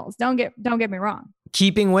seasonals. Don't get me wrong.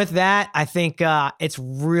 Keeping with that, I think it's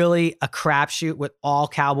really a crapshoot with all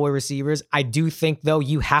Cowboy receivers. I do think though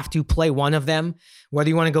you have to play one of them, whether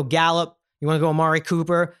you want to go Gallup, you want to go Amari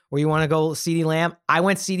Cooper, or you want to go CeeDee Lamb. I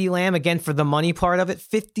went CeeDee Lamb again for the money part of it,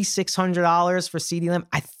 $5,600 for CeeDee Lamb.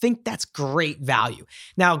 I think that's great value.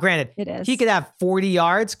 Now, granted, it is. He could have 40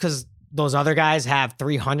 yards because those other guys have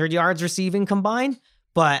 300 yards receiving combined.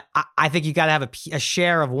 But I think you got to have a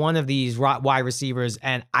share of one of these wide receivers,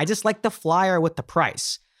 and I just like the flyer with the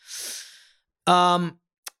price.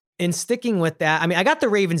 In sticking with that, I mean, I got the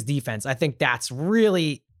Ravens defense. I think that's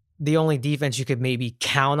really the only defense you could maybe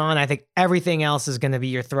count on. I think everything else is going to be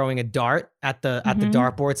you're throwing a dart at the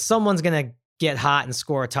dartboard. Someone's going to get hot and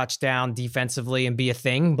score a touchdown defensively and be a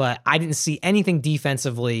thing, but I didn't see anything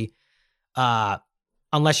defensively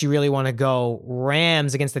unless you really want to go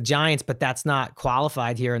Rams against the Giants, but that's not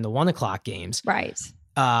qualified here in the 1:00 games. Right.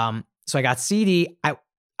 So I got CD.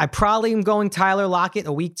 I probably am going Tyler Lockett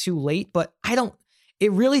a week too late, but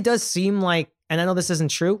it really does seem like, and I know this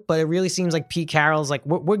isn't true, but it really seems like Pete Carroll's like,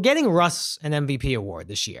 we're getting Russ an MVP award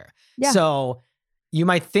this year. Yeah. So you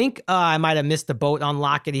might think I might have missed the boat on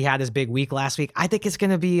Lockett. He had his big week last week. I think it's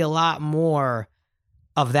going to be a lot more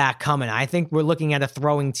of that coming. I think we're looking at a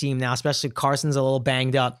throwing team now, especially Carson's a little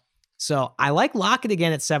banged up. So I like Lockett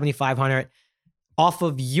again at 7,500. Off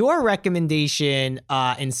of your recommendation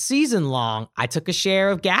in season long, I took a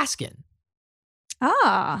share of Gaskin.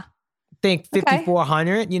 Think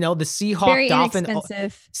 5,400. You know, the Seahawk Very Dolphin.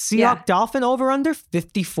 Dolphin over under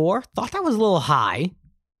 54. Thought that was a little high.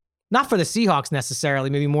 Not for the Seahawks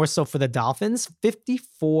necessarily, maybe more so for the Dolphins.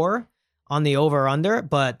 54 on the over under,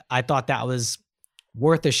 but I thought that was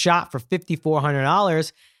worth a shot for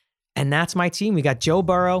 $5,400. And that's my team. We got Joe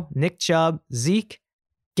Burrow, Nick Chubb, Zeke,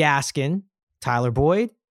 Gaskin, Tyler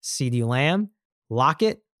Boyd, CeeDee Lamb,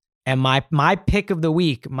 Lockett, and my pick of the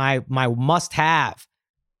week, my must-have,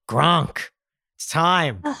 Gronk. It's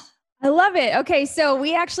time. I love it. Okay, so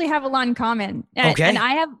we actually have a lot in common. And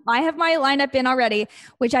I have my lineup in already,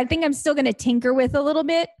 which I think I'm still going to tinker with a little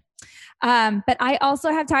bit. But I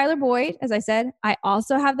also have Tyler Boyd, as I said. I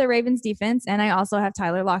also have the Ravens defense, and I also have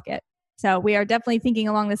Tyler Lockett. So we are definitely thinking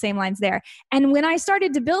along the same lines there. And when I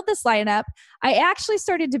started to build this lineup, I actually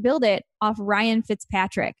started to build it off Ryan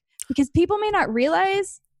Fitzpatrick, because people may not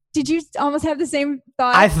realize. Did you almost have the same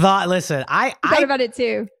thought? I thought about it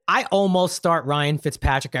too. I almost start Ryan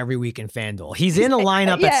Fitzpatrick every week in FanDuel. He's in a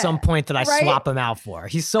lineup at some point that I swap him out for.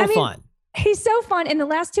 He's so fun. He's so fun. In the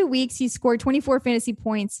last 2 weeks, he scored 24 fantasy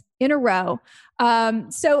points in a row.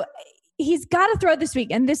 So he's got to throw this week.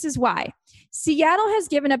 And this is why. Seattle has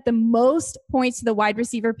given up the most points to the wide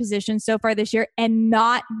receiver position so far this year, and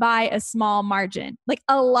not by a small margin. Like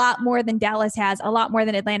a lot more than Dallas has, a lot more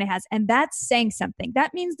than Atlanta has. And that's saying something.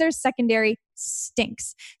 That means their secondary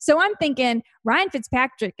stinks. So I'm thinking Ryan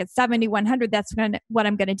Fitzpatrick at 7,100, that's what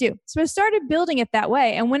I'm going to do. So I started building it that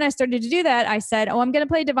way. And when I started to do that, I said, I'm going to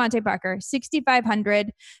play Devontae Parker,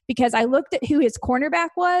 6,500, because I looked at who his cornerback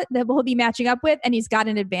was that he'll be matching up with, and he's got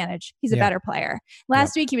an advantage. He's a better player.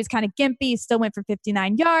 Last week, he was kind of gimpy. He still went for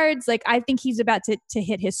 59 yards. Like, I think he's about to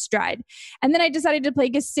hit his stride. And then I decided to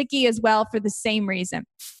play Gesicki as well for the same reason.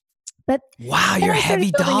 But wow, you're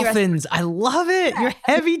heavy Dolphins. I love it. You're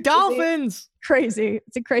heavy Dolphins. Crazy.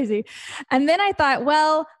 It's crazy. And then I thought,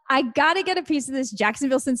 well, I got to get a piece of this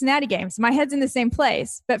Jacksonville-Cincinnati game. So my head's in the same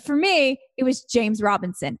place. But for me, it was James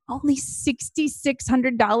Robinson. Only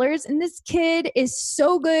 $6,600. And this kid is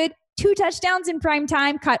so good. 2 touchdowns in prime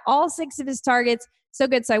time, caught all 6 of his targets. So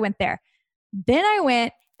good. So I went there. Then I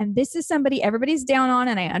went, and this is somebody everybody's down on,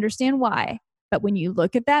 and I understand why. But when you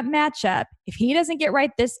look at that matchup, if he doesn't get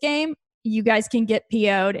right this game, you guys can get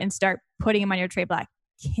PO'd and start putting him on your trade block.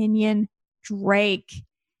 Kenyon Drake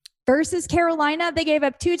versus Carolina. They gave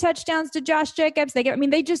up 2 touchdowns to Josh Jacobs.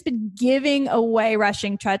 They've just been giving away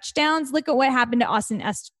rushing touchdowns. Look at what happened to Austin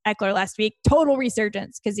Eckler last week. Total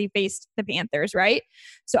resurgence because he faced the Panthers, right?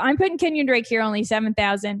 So I'm putting Kenyon Drake here, only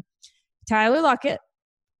 7,000. Tyler Lockett,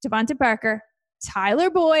 Devonta Parker, Tyler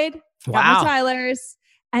Boyd, wow. Tylers.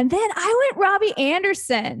 And then I went Robbie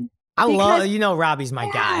Anderson. I love, Robbie's my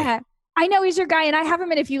guy. I know he's your guy, and I have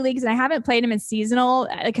him in a few leagues, and I haven't played him in seasonal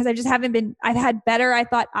because I just haven't been. I've had better, I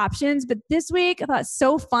thought, options. But this week, I thought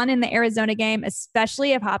so fun in the Arizona game,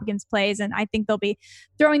 especially if Hopkins plays, and I think they'll be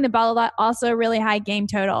throwing the ball a lot. Also, a really high game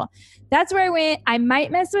total. That's where I went. I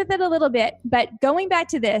might mess with it a little bit, but going back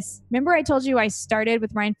to this, remember I told you I started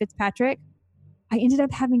with Ryan Fitzpatrick? I ended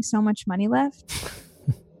up having so much money left.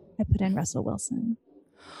 I put in Russell Wilson.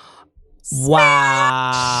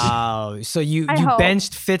 Wow. So you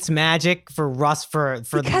benched Fitzmagic for Russ for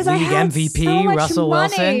the league MVP, so Russell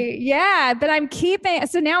Wilson? Yeah, but I'm keeping,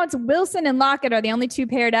 so now it's Wilson and Lockett are the only 2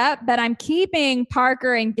 paired up, but I'm keeping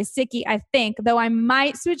Parker and Gesicki, I think, though I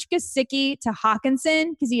might switch Gesicki to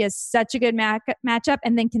Hawkinson because he has such a good matchup,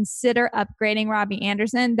 and then consider upgrading Robbie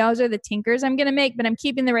Anderson. Those are the tinkers I'm going to make, but I'm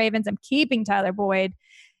keeping the Ravens. I'm keeping Tyler Boyd,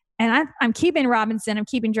 and I'm keeping Robinson. I'm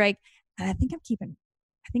keeping Drake, and I think I'm keeping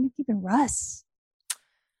Russ.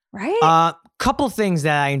 Right? Couple things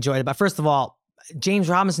that I enjoyed about. First of all, James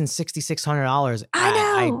Robinson, $6,600.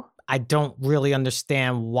 I know. I don't really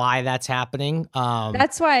understand why that's happening.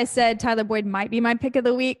 That's why I said Tyler Boyd might be my pick of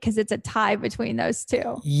the week because it's a tie between those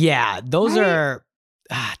 2. Yeah, those are.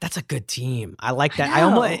 That's a good team. I like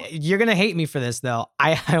that. You're gonna hate me for this though.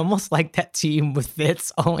 I almost like that team with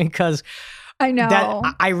Fitz only because. I know.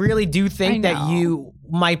 That I really do think that you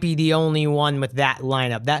might be the only one with that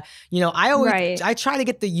lineup. That I try to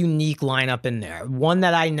get the unique lineup in there. One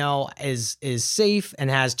that I know is safe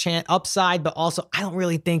and has upside, but also I don't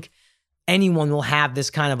really think anyone will have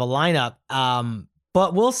this kind of a lineup.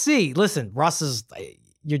 But we'll see. Listen,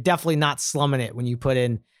 you're definitely not slumming it when you put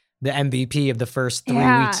in the MVP of the first 3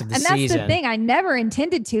 weeks of the season. And that's the thing. I never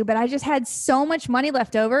intended to, but I just had so much money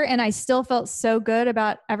left over and I still felt so good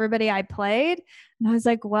about everybody I played. And I was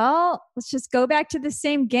like, well, let's just go back to the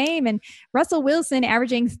same game. And Russell Wilson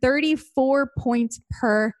averaging 34 points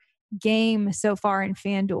per game so far in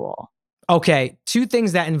FanDuel. Okay, 2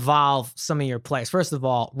 things that involve some of your plays. First of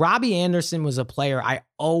all, Robbie Anderson was a player I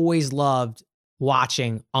always loved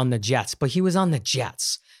watching on the Jets, but he was on the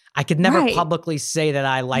Jets. I could never publicly say that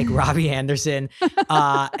I like Robbie Anderson,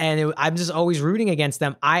 I'm just always rooting against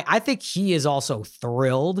them. I think he is also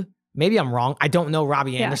thrilled. Maybe I'm wrong. I don't know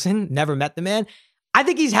Robbie Anderson, never met the man. I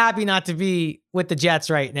think he's happy not to be with the Jets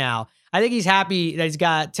right now. I think he's happy that he's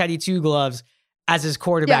got Teddy Two Gloves as his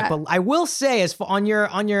quarterback. But I will say, as for on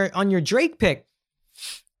your Drake pick,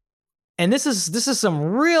 and this is some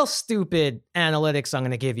real stupid analytics I'm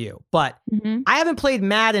going to give you, but I haven't played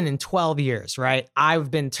Madden in 12 years, right?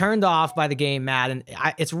 I've been turned off by the game Madden.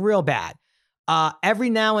 It's real bad.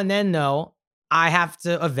 Every now and then, though, I have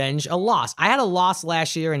to avenge a loss. I had a loss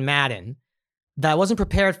last year in Madden that I wasn't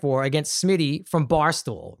prepared for against Smitty from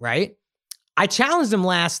Barstool, right? I challenged him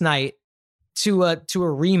last night to a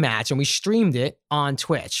rematch, and we streamed it on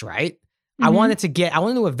Twitch, right? I wanted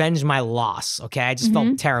to avenge my loss, okay? I just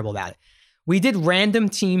felt terrible about it. We did random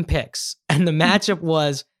team picks, and the matchup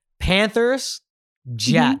was Panthers,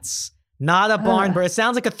 Jets. Not a barn burner. It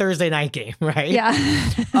sounds like a Thursday night game, right?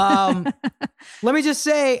 Yeah. Let me just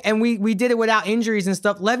say, and we did it without injuries and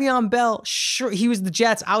stuff. Le'Veon Bell, he was the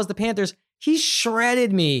Jets. I was the Panthers. He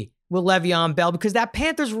shredded me with Le'Veon Bell because that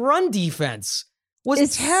Panthers run defense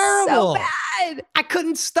was terrible. So bad. I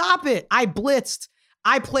couldn't stop it. I blitzed.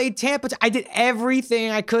 I played Tampa. I did everything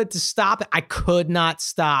I could to stop it. I could not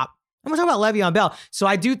stop. I'm talking about Le'Veon Bell. So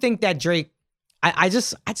I do think that Drake, I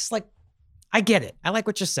just like, I get it. I like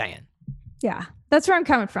what you're saying. Yeah, that's where I'm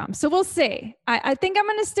coming from. So we'll see. I think I'm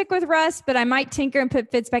going to stick with Russ, but I might tinker and put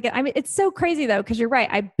Fitz back in. I mean, it's so crazy though, because you're right.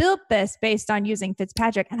 I built this based on using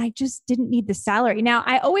Fitzpatrick and I just didn't need the salary. Now,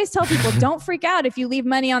 I always tell people, don't freak out if you leave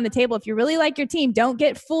money on the table. If you really like your team, don't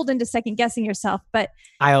get fooled into second guessing yourself. But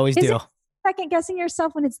I always do. second guessing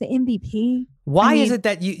yourself when it's the MVP? Why is it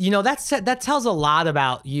that that tells a lot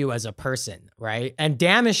about you as a person, right? And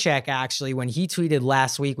Damashek, actually, when he tweeted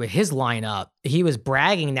last week with his lineup, he was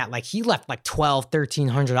bragging that like he left like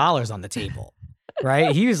 $1,300 on the table,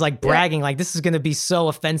 right? He was like bragging like, this is going to be so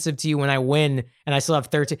offensive to you when I win and I still have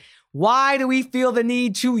 13. Why do we feel the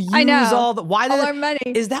need to use all our money?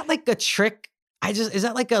 Is that like a trick? Is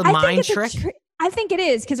that like a mind trick? I think it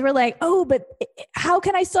is, because we're like, oh, but how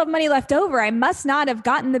can I still have money left over? I must not have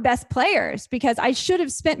gotten the best players because I should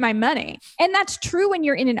have spent my money. And that's true when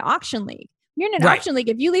you're in an auction league. When you're in an auction league,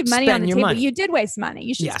 if you leave money on the table, you did waste money.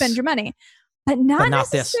 You should spend your money. But not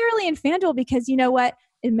necessarily in FanDuel, because you know what?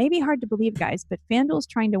 It may be hard to believe, guys, but FanDuel's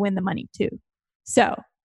trying to win the money too. So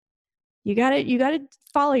you gotta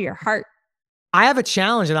follow your heart. I have a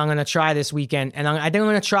challenge that I'm going to try this weekend, and I think I'm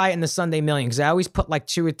going to try it in the Sunday Million, because I always put like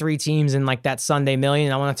 2 or 3 teams in like that Sunday Million.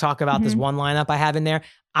 And I want to talk about this one lineup I have in there.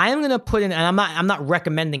 I am going to put in, and I'm not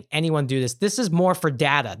recommending anyone do this. This is more for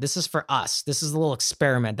data. This is for us. This is a little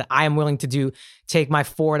experiment that I am willing to do. Take my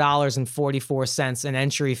 $4.44 in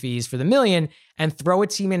entry fees for the million and throw a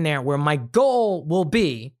team in there where my goal will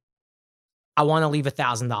be, I want to leave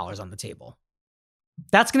 $1,000 on the table.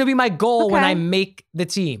 That's going to be my goal when I make the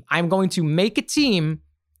team. I'm going to make a team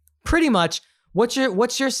pretty much. What's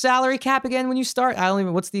your salary cap again when you start?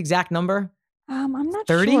 What's the exact number? I'm not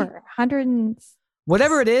 30? sure. 100.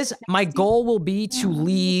 Whatever it is, my goal will be to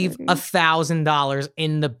leave $1,000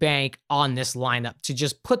 in the bank on this lineup to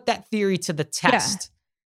just put that theory to the test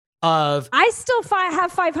of. I still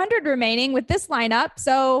have 500 remaining with this lineup.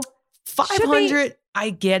 So 500. I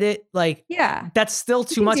get it. Like, that's still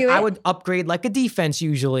too much. I would upgrade like a defense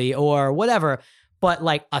usually or whatever. But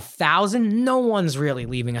like 1,000, no one's really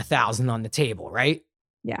leaving 1,000 on the table, right?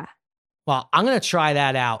 Yeah. Well, I'm going to try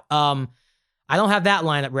that out. I don't have that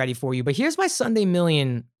lineup ready for you, but here's my Sunday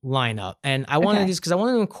Million lineup. And I want to because I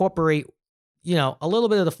want to incorporate, a little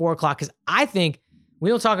bit of the 4 o'clock, because I think we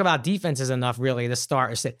don't talk about defenses enough really to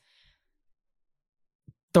start.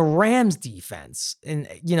 The Rams defense, and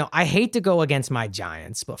I hate to go against my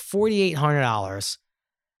Giants, but $4,800.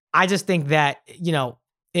 I just think that,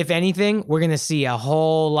 if anything, we're going to see a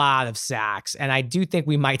whole lot of sacks. And I do think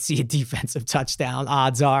we might see a defensive touchdown,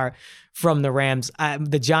 odds are, from the Rams.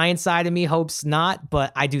 The Giants side of me hopes not,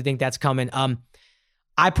 but I do think that's coming.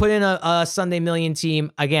 I put in a Sunday Million team.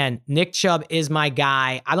 Again, Nick Chubb is my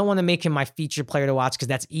guy. I don't want to make him my featured player to watch because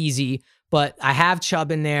that's easy, but I have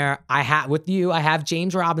Chubb in there. I have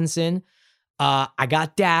James Robinson. I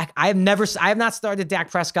got Dak. I have not started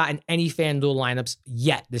Dak Prescott in any FanDuel lineups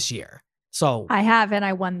yet this year. So I have, and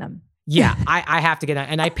I won them. Yeah, I have to get on.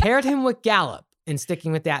 And I paired him with Gallup in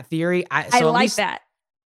sticking with that theory. I like that.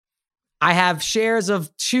 I have shares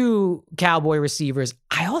of 2 Cowboy receivers.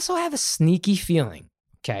 I also have a sneaky feeling.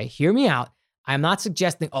 Okay, hear me out. I'm not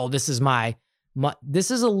suggesting, this is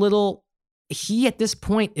this is a little, he at this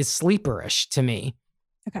point is sleeperish to me.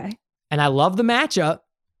 Okay. And I love the matchup.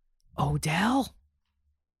 Odell.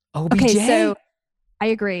 OBJ. Okay, so I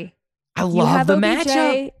agree. I love the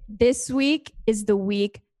matchup. This week is the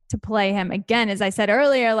week to play him. Again, as I said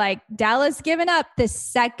earlier, like Dallas giving up the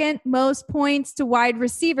second most points to wide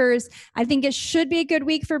receivers. I think it should be a good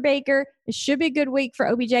week for Baker. It should be a good week for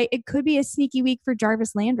OBJ. It could be a sneaky week for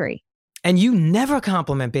Jarvis Landry. And you never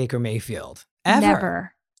compliment Baker Mayfield.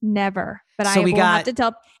 Ever. Never. But I will have to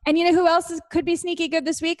tell. And you know who else could be sneaky good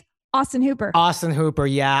this week? Austin Hooper.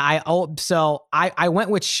 Yeah. I went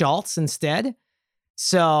with Schultz instead.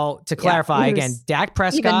 So to clarify again, Dak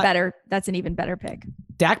Prescott. Even better. That's an even better pick.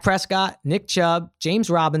 Dak Prescott, Nick Chubb, James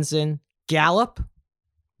Robinson, Gallup,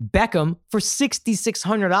 Beckham for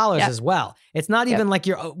 $6,600 as well. It's not even like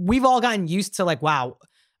we've all gotten used to like, wow,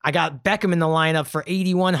 I got Beckham in the lineup for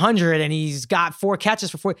 $8,100 and he's got 4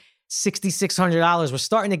 catches for $6,600. We're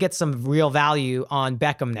starting to get some real value on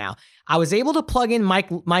Beckham now. I was able to plug in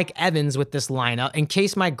Mike Evans with this lineup in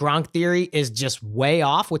case my Gronk theory is just way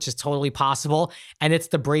off, which is totally possible, and it's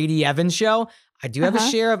the Brady Evans show. I do have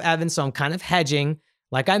a share of Evans, so I'm kind of hedging.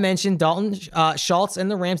 Like I mentioned, Dalton Schultz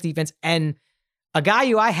and the Rams defense, and a guy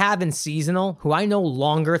who I have in seasonal, who I no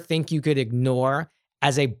longer think you could ignore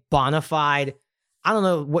as a bona fide, I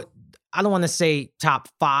don't want to say top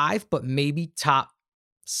 5, but maybe top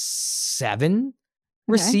 7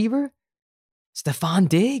 receiver, Stephon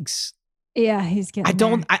Diggs. Yeah, he's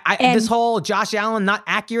getting this whole Josh Allen not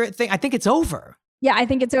accurate thing, I think it's over. Yeah, I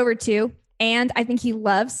think it's over too. And I think he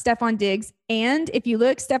loves Stephon Diggs. And if you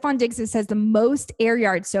look, Stephon Diggs has the most air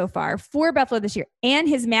yards so far for Buffalo this year. And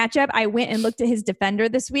his matchup, I went and looked at his defender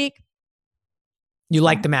this week. You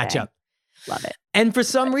like the matchup. Love it. And for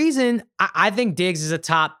some reason, I think Diggs is a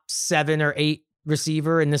top 7 or 8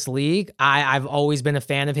 receiver in this league. I've always been a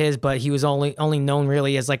fan of his, but he was only known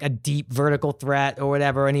really as like a deep vertical threat or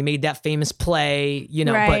whatever. And he made that famous play,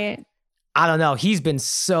 right. But I don't know. He's been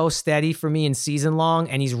so steady for me in season long,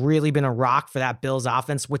 and he's really been a rock for that Bills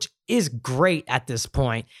offense, which is great at this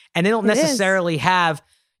point. And they don't necessarily have,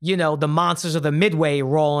 the monsters of the Midway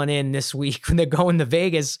rolling in this week when they're going to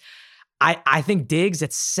Vegas. I think Diggs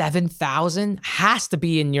at 7,000 has to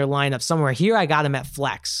be in your lineup somewhere. Here I got him at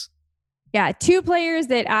flex. Yeah, 2 players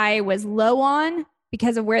that I was low on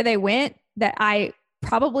because of where they went that I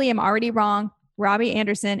probably am already wrong. Robbie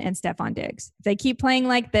Anderson and Stephon Diggs. If they keep playing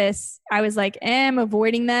like this, I was like, I'm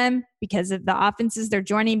avoiding them because of the offenses they're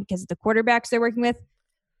joining, because of the quarterbacks they're working with.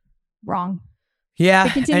 Wrong. Yeah.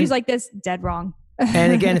 If it continues like this, dead wrong.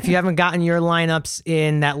 And again, if you haven't gotten your lineups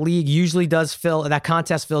in, that league usually that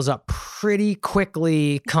contest fills up pretty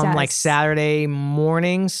quickly come like Saturday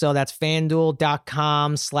morning. So that's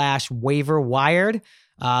fanduel.com/waiverwired.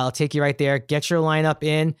 I'll take you right there. Get your lineup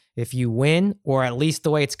in. If you win, or at least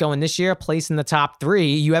the way it's going this year, place in the top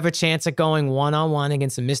 3, you have a chance at going one-on-one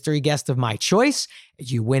against a mystery guest of my choice.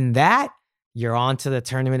 If you win that, you're on to the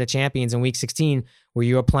Tournament of Champions in week 16, where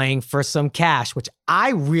you are playing for some cash, which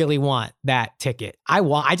I really want that ticket. I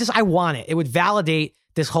want it. It would validate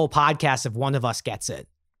this whole podcast if one of us gets it.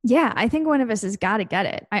 Yeah, I think one of us has got to get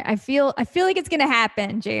it. I feel like it's going to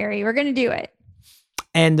happen, Jerry. We're going to do it.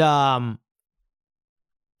 And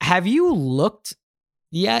have you looked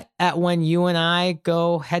yet at when you and I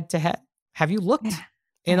go head to head? Have you looked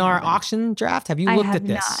in our auction draft? Have you looked at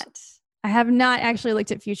this? I have not actually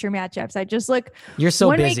looked at future matchups. I just look You're so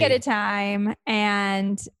one busy. week at a time.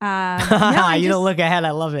 And you don't look ahead.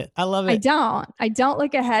 I love it. I don't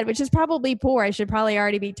look ahead, which is probably poor. I should probably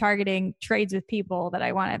already be targeting trades with people that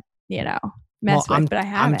I want to, mess with, but I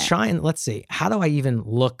haven't. I'm trying. Let's see. How do I even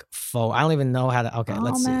look forward? I don't even know how to. Okay,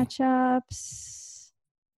 let's see. Matchups.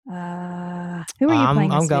 Who are you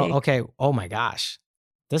playing this week? Okay. Oh my gosh.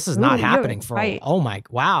 This is not happening for right. Oh my,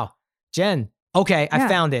 wow. Jen. Okay. I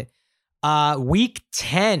found it. Week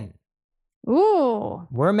 10. Ooh.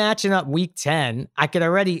 We're matching up week 10.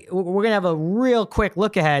 We're going to have a real quick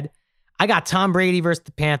look ahead. I got Tom Brady versus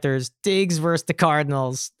the Panthers, Diggs versus the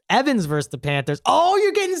Cardinals, Evans versus the Panthers. Oh,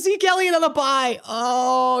 you're getting Zeke Elliott on the bye.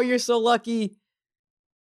 Oh, you're so lucky.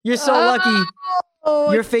 You're so lucky.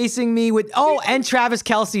 You're facing me with, and Travis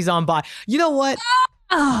Kelce's on bye. You know what?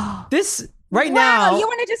 This right now. You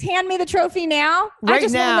want to just hand me the trophy now? Right I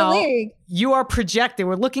just now, won the league. You are projected.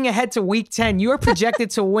 We're looking ahead to week 10. You are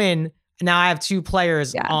projected to win. Now I have 2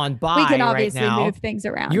 players on bye right now. We can obviously move things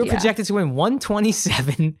around. You're projected to win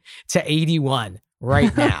 127 to 81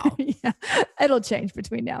 right now. Yeah, it'll change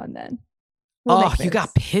between now and then. You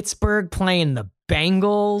got Pittsburgh playing the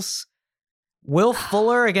Bengals. Will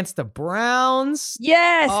Fuller against the Browns.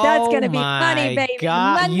 Yes, that's going to be money, baby.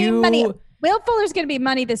 God, money. Will Fuller's going to be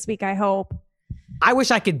money this week, I hope. I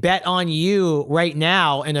wish I could bet on you right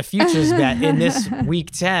now in a futures bet in this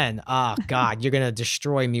week 10. Oh, God, you're going to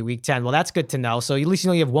destroy me week 10. Well, that's good to know. So at least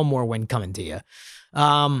you have one more win coming to you.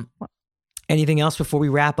 Anything else before we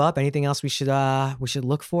wrap up? Anything else we should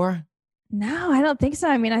look for? No, I don't think so.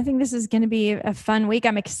 I mean, I think this is going to be a fun week.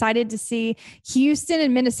 I'm excited to see Houston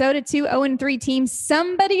and Minnesota, 2 0-3 teams.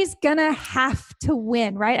 Somebody's going to have to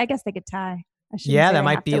win, right? I guess they could tie. Yeah, that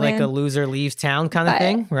might be like a loser leaves town kind of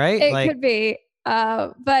thing, right? It could be.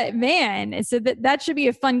 But man, so that should be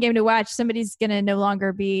a fun game to watch. Somebody's going to no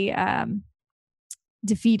longer be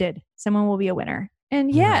defeated. Someone will be a winner.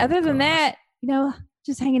 And other than that,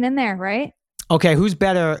 just hanging in there, right? Okay, who's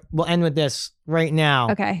better? We'll end with this right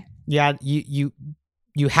now. Okay. Yeah, you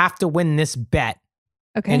have to win this bet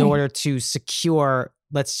in order to secure,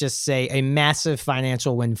 let's just say, a massive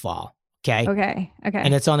financial windfall. Okay.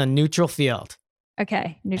 And it's on a neutral field.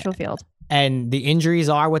 Okay, neutral field. And the injuries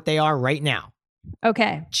are what they are right now.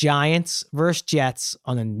 Okay. Giants versus Jets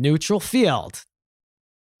on a neutral field.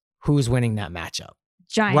 Who's winning that matchup?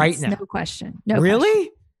 Giants, right now. No question. No really?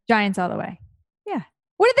 Question. Giants all the way. Yeah.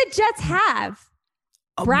 What do the Jets have?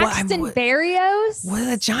 Braxton Berrios? What do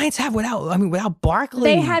the Giants have without Barkley?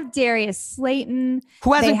 They have Darius Slayton.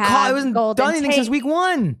 Who hasn't done anything since week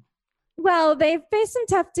 1. Well, they've faced some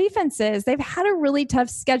tough defenses. They've had a really tough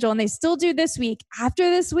schedule, and they still do this week.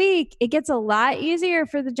 After this week, it gets a lot easier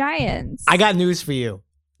for the Giants. I got news for you.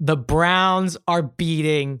 The Browns are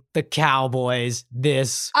beating the Cowboys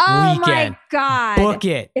this weekend. Oh, my God. Book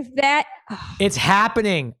it. It's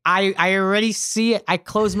happening. I already see it. I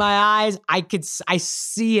close my eyes. I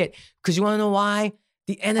see it. Because you want to know why?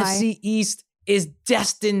 The NFC East is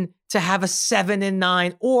destined to have a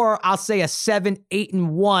 7-9, or I'll say a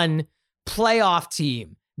 7-8-1 playoff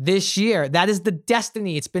team this year. That is the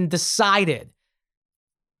destiny. It's been decided.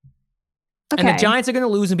 And the Giants are going to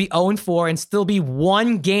lose and be 0-4 and still be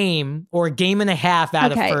one game or a game and a half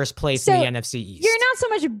out of first place in the NFC East. You're not so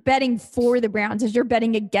much betting for the Browns as you're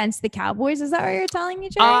betting against the Cowboys. Is that what you're telling me,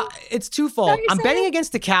 Jerry? It's twofold. I'm betting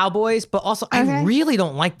against the Cowboys, but also I really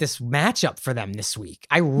don't like this matchup for them this week.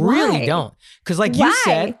 I really don't. Because like you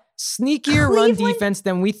said, sneakier run defense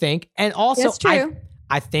than we think. And also, that's true.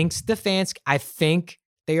 I think Stefanski, I think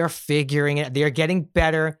they are figuring it. They are getting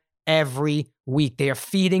better every week. They are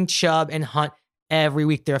feeding Chubb and Hunt every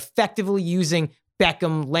week. They're effectively using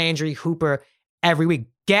Beckham, Landry, Hooper every week.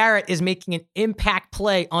 Garrett is making an impact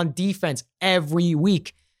play on defense every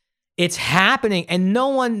week. It's happening, and no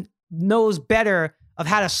one knows better of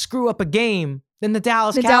how to screw up a game than the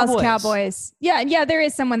Dallas Cowboys. Yeah, there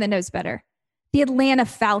is someone that knows better. The Atlanta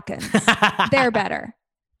Falcons. They're better.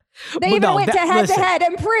 They went to head-to-head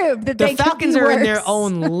and proved that the Falcons are in their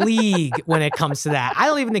own league when it comes to that. I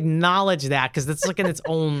don't even acknowledge that because it's like in its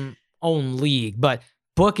own league. But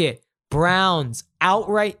book it. Browns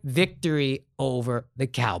outright victory over the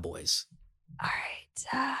Cowboys. All right.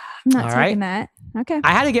 I'm not taking that. Okay.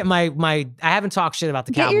 I had to get my I haven't talked shit about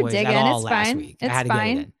the Cowboys at all last week. It's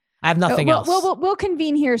fine. I have nothing else. We'll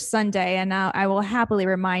convene here Sunday, and I will happily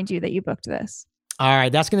remind you that you booked this. All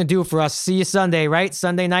right, that's going to do it for us. See you Sunday, right?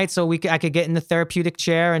 Sunday night, so I could get in the therapeutic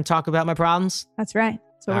chair and talk about my problems? That's right.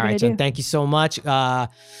 That's what we're going to do. So thank you so much.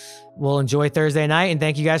 We'll enjoy Thursday night, and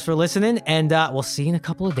thank you guys for listening, and we'll see you in a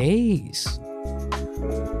couple of days.